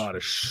take a lot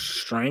of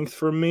strength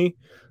from me,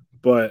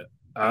 but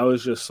I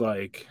was just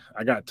like,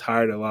 I got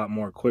tired a lot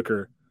more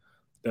quicker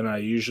than I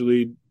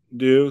usually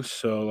do.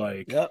 So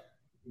like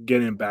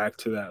getting back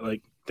to that,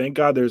 like, thank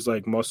God there's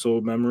like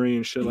muscle memory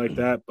and shit like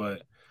that,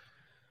 but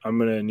I'm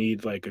going to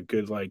need like a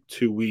good, like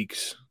 2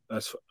 weeks.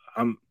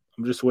 I'm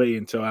just waiting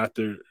until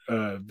after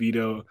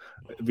Vito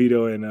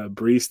and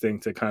Breeze thing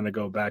to kind of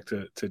go back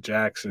to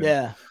Jackson,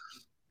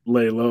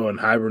 lay low and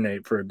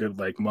hibernate for a good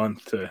like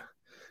month to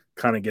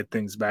kind of get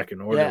things back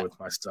in order with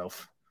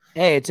myself.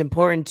 Hey, it's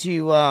important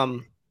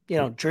to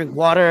drink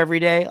water every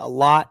day, a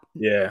lot.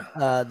 Yeah.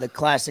 The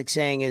classic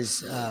saying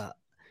is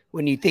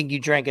when you think you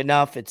drank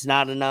enough, it's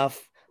not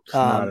enough. It's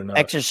not enough.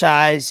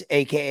 Exercise,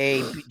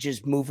 aka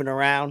just moving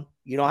around.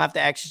 You don't have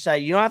to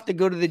exercise. You don't have to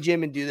go to the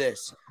gym and do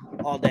this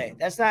all day.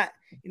 That's not,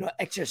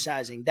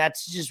 exercising.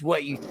 That's just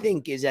what you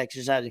think is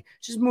exercising.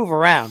 Just move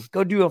around.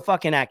 Go do a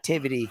fucking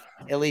activity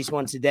at least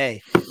once a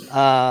day.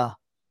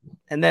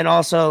 And then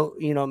also,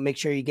 make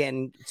sure you're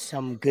getting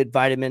some good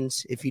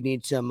vitamins. If you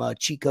need some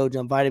cheat codes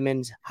on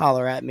vitamins,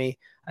 holler at me.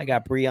 I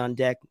got Bree on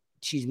deck.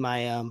 She's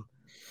my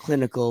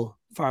clinical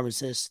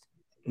pharmacist.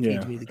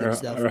 Yeah, me the good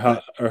stuff.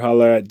 Or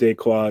holler at Day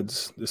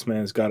Quads. This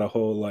man's got a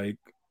whole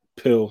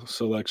pill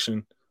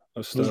selection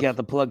of stuff. He's got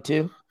the plug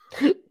too.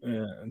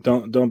 Yeah,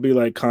 don't be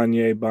like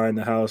Kanye buying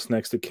the house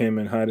next to Kim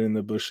and hiding in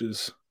the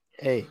bushes.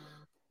 Hey,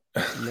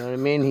 you know what I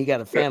mean? He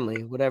got a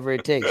family, whatever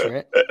it takes,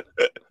 right?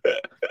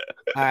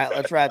 All right,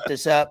 let's wrap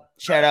this up.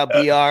 Shout out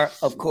BR,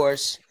 of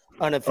course,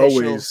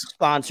 unofficial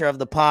sponsor of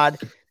the pod.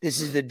 This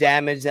is the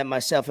damage that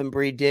myself and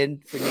Bree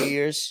did for New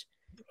Year's.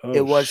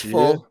 It was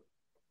full.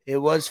 It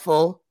was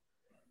full.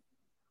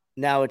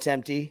 Now it's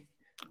empty.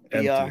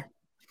 BR,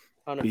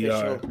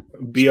 unofficial.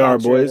 BR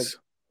boys.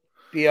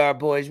 BR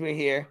boys, we're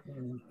here.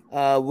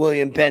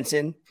 William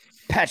Benson,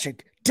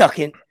 Patrick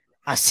Duckett.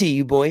 I see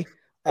you, boy.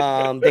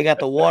 They got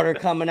the water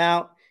coming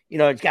out.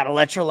 It's got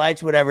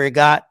electrolytes, whatever it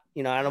got.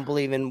 I don't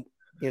believe in,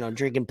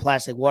 drinking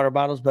plastic water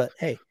bottles, but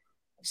hey,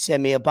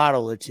 send me a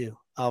bottle or two.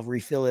 I'll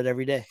refill it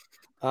every day.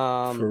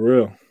 For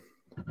real.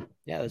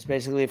 Yeah, that's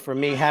basically it for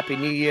me. Happy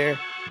New Year.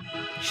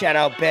 Shout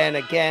out Ben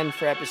again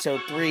for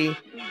episode 3.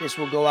 This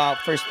will go out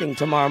first thing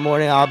tomorrow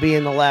morning. I'll be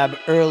in the lab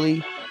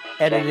early,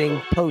 editing,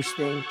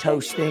 posting,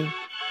 toasting.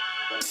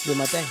 Do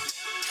my thing.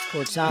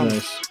 Fort Sound,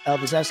 nice.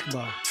 Elvis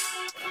Escobar.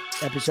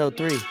 Episode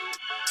 3.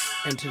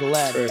 Enter the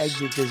lab.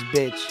 Exit this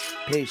bitch.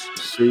 Peace.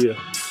 See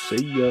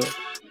ya.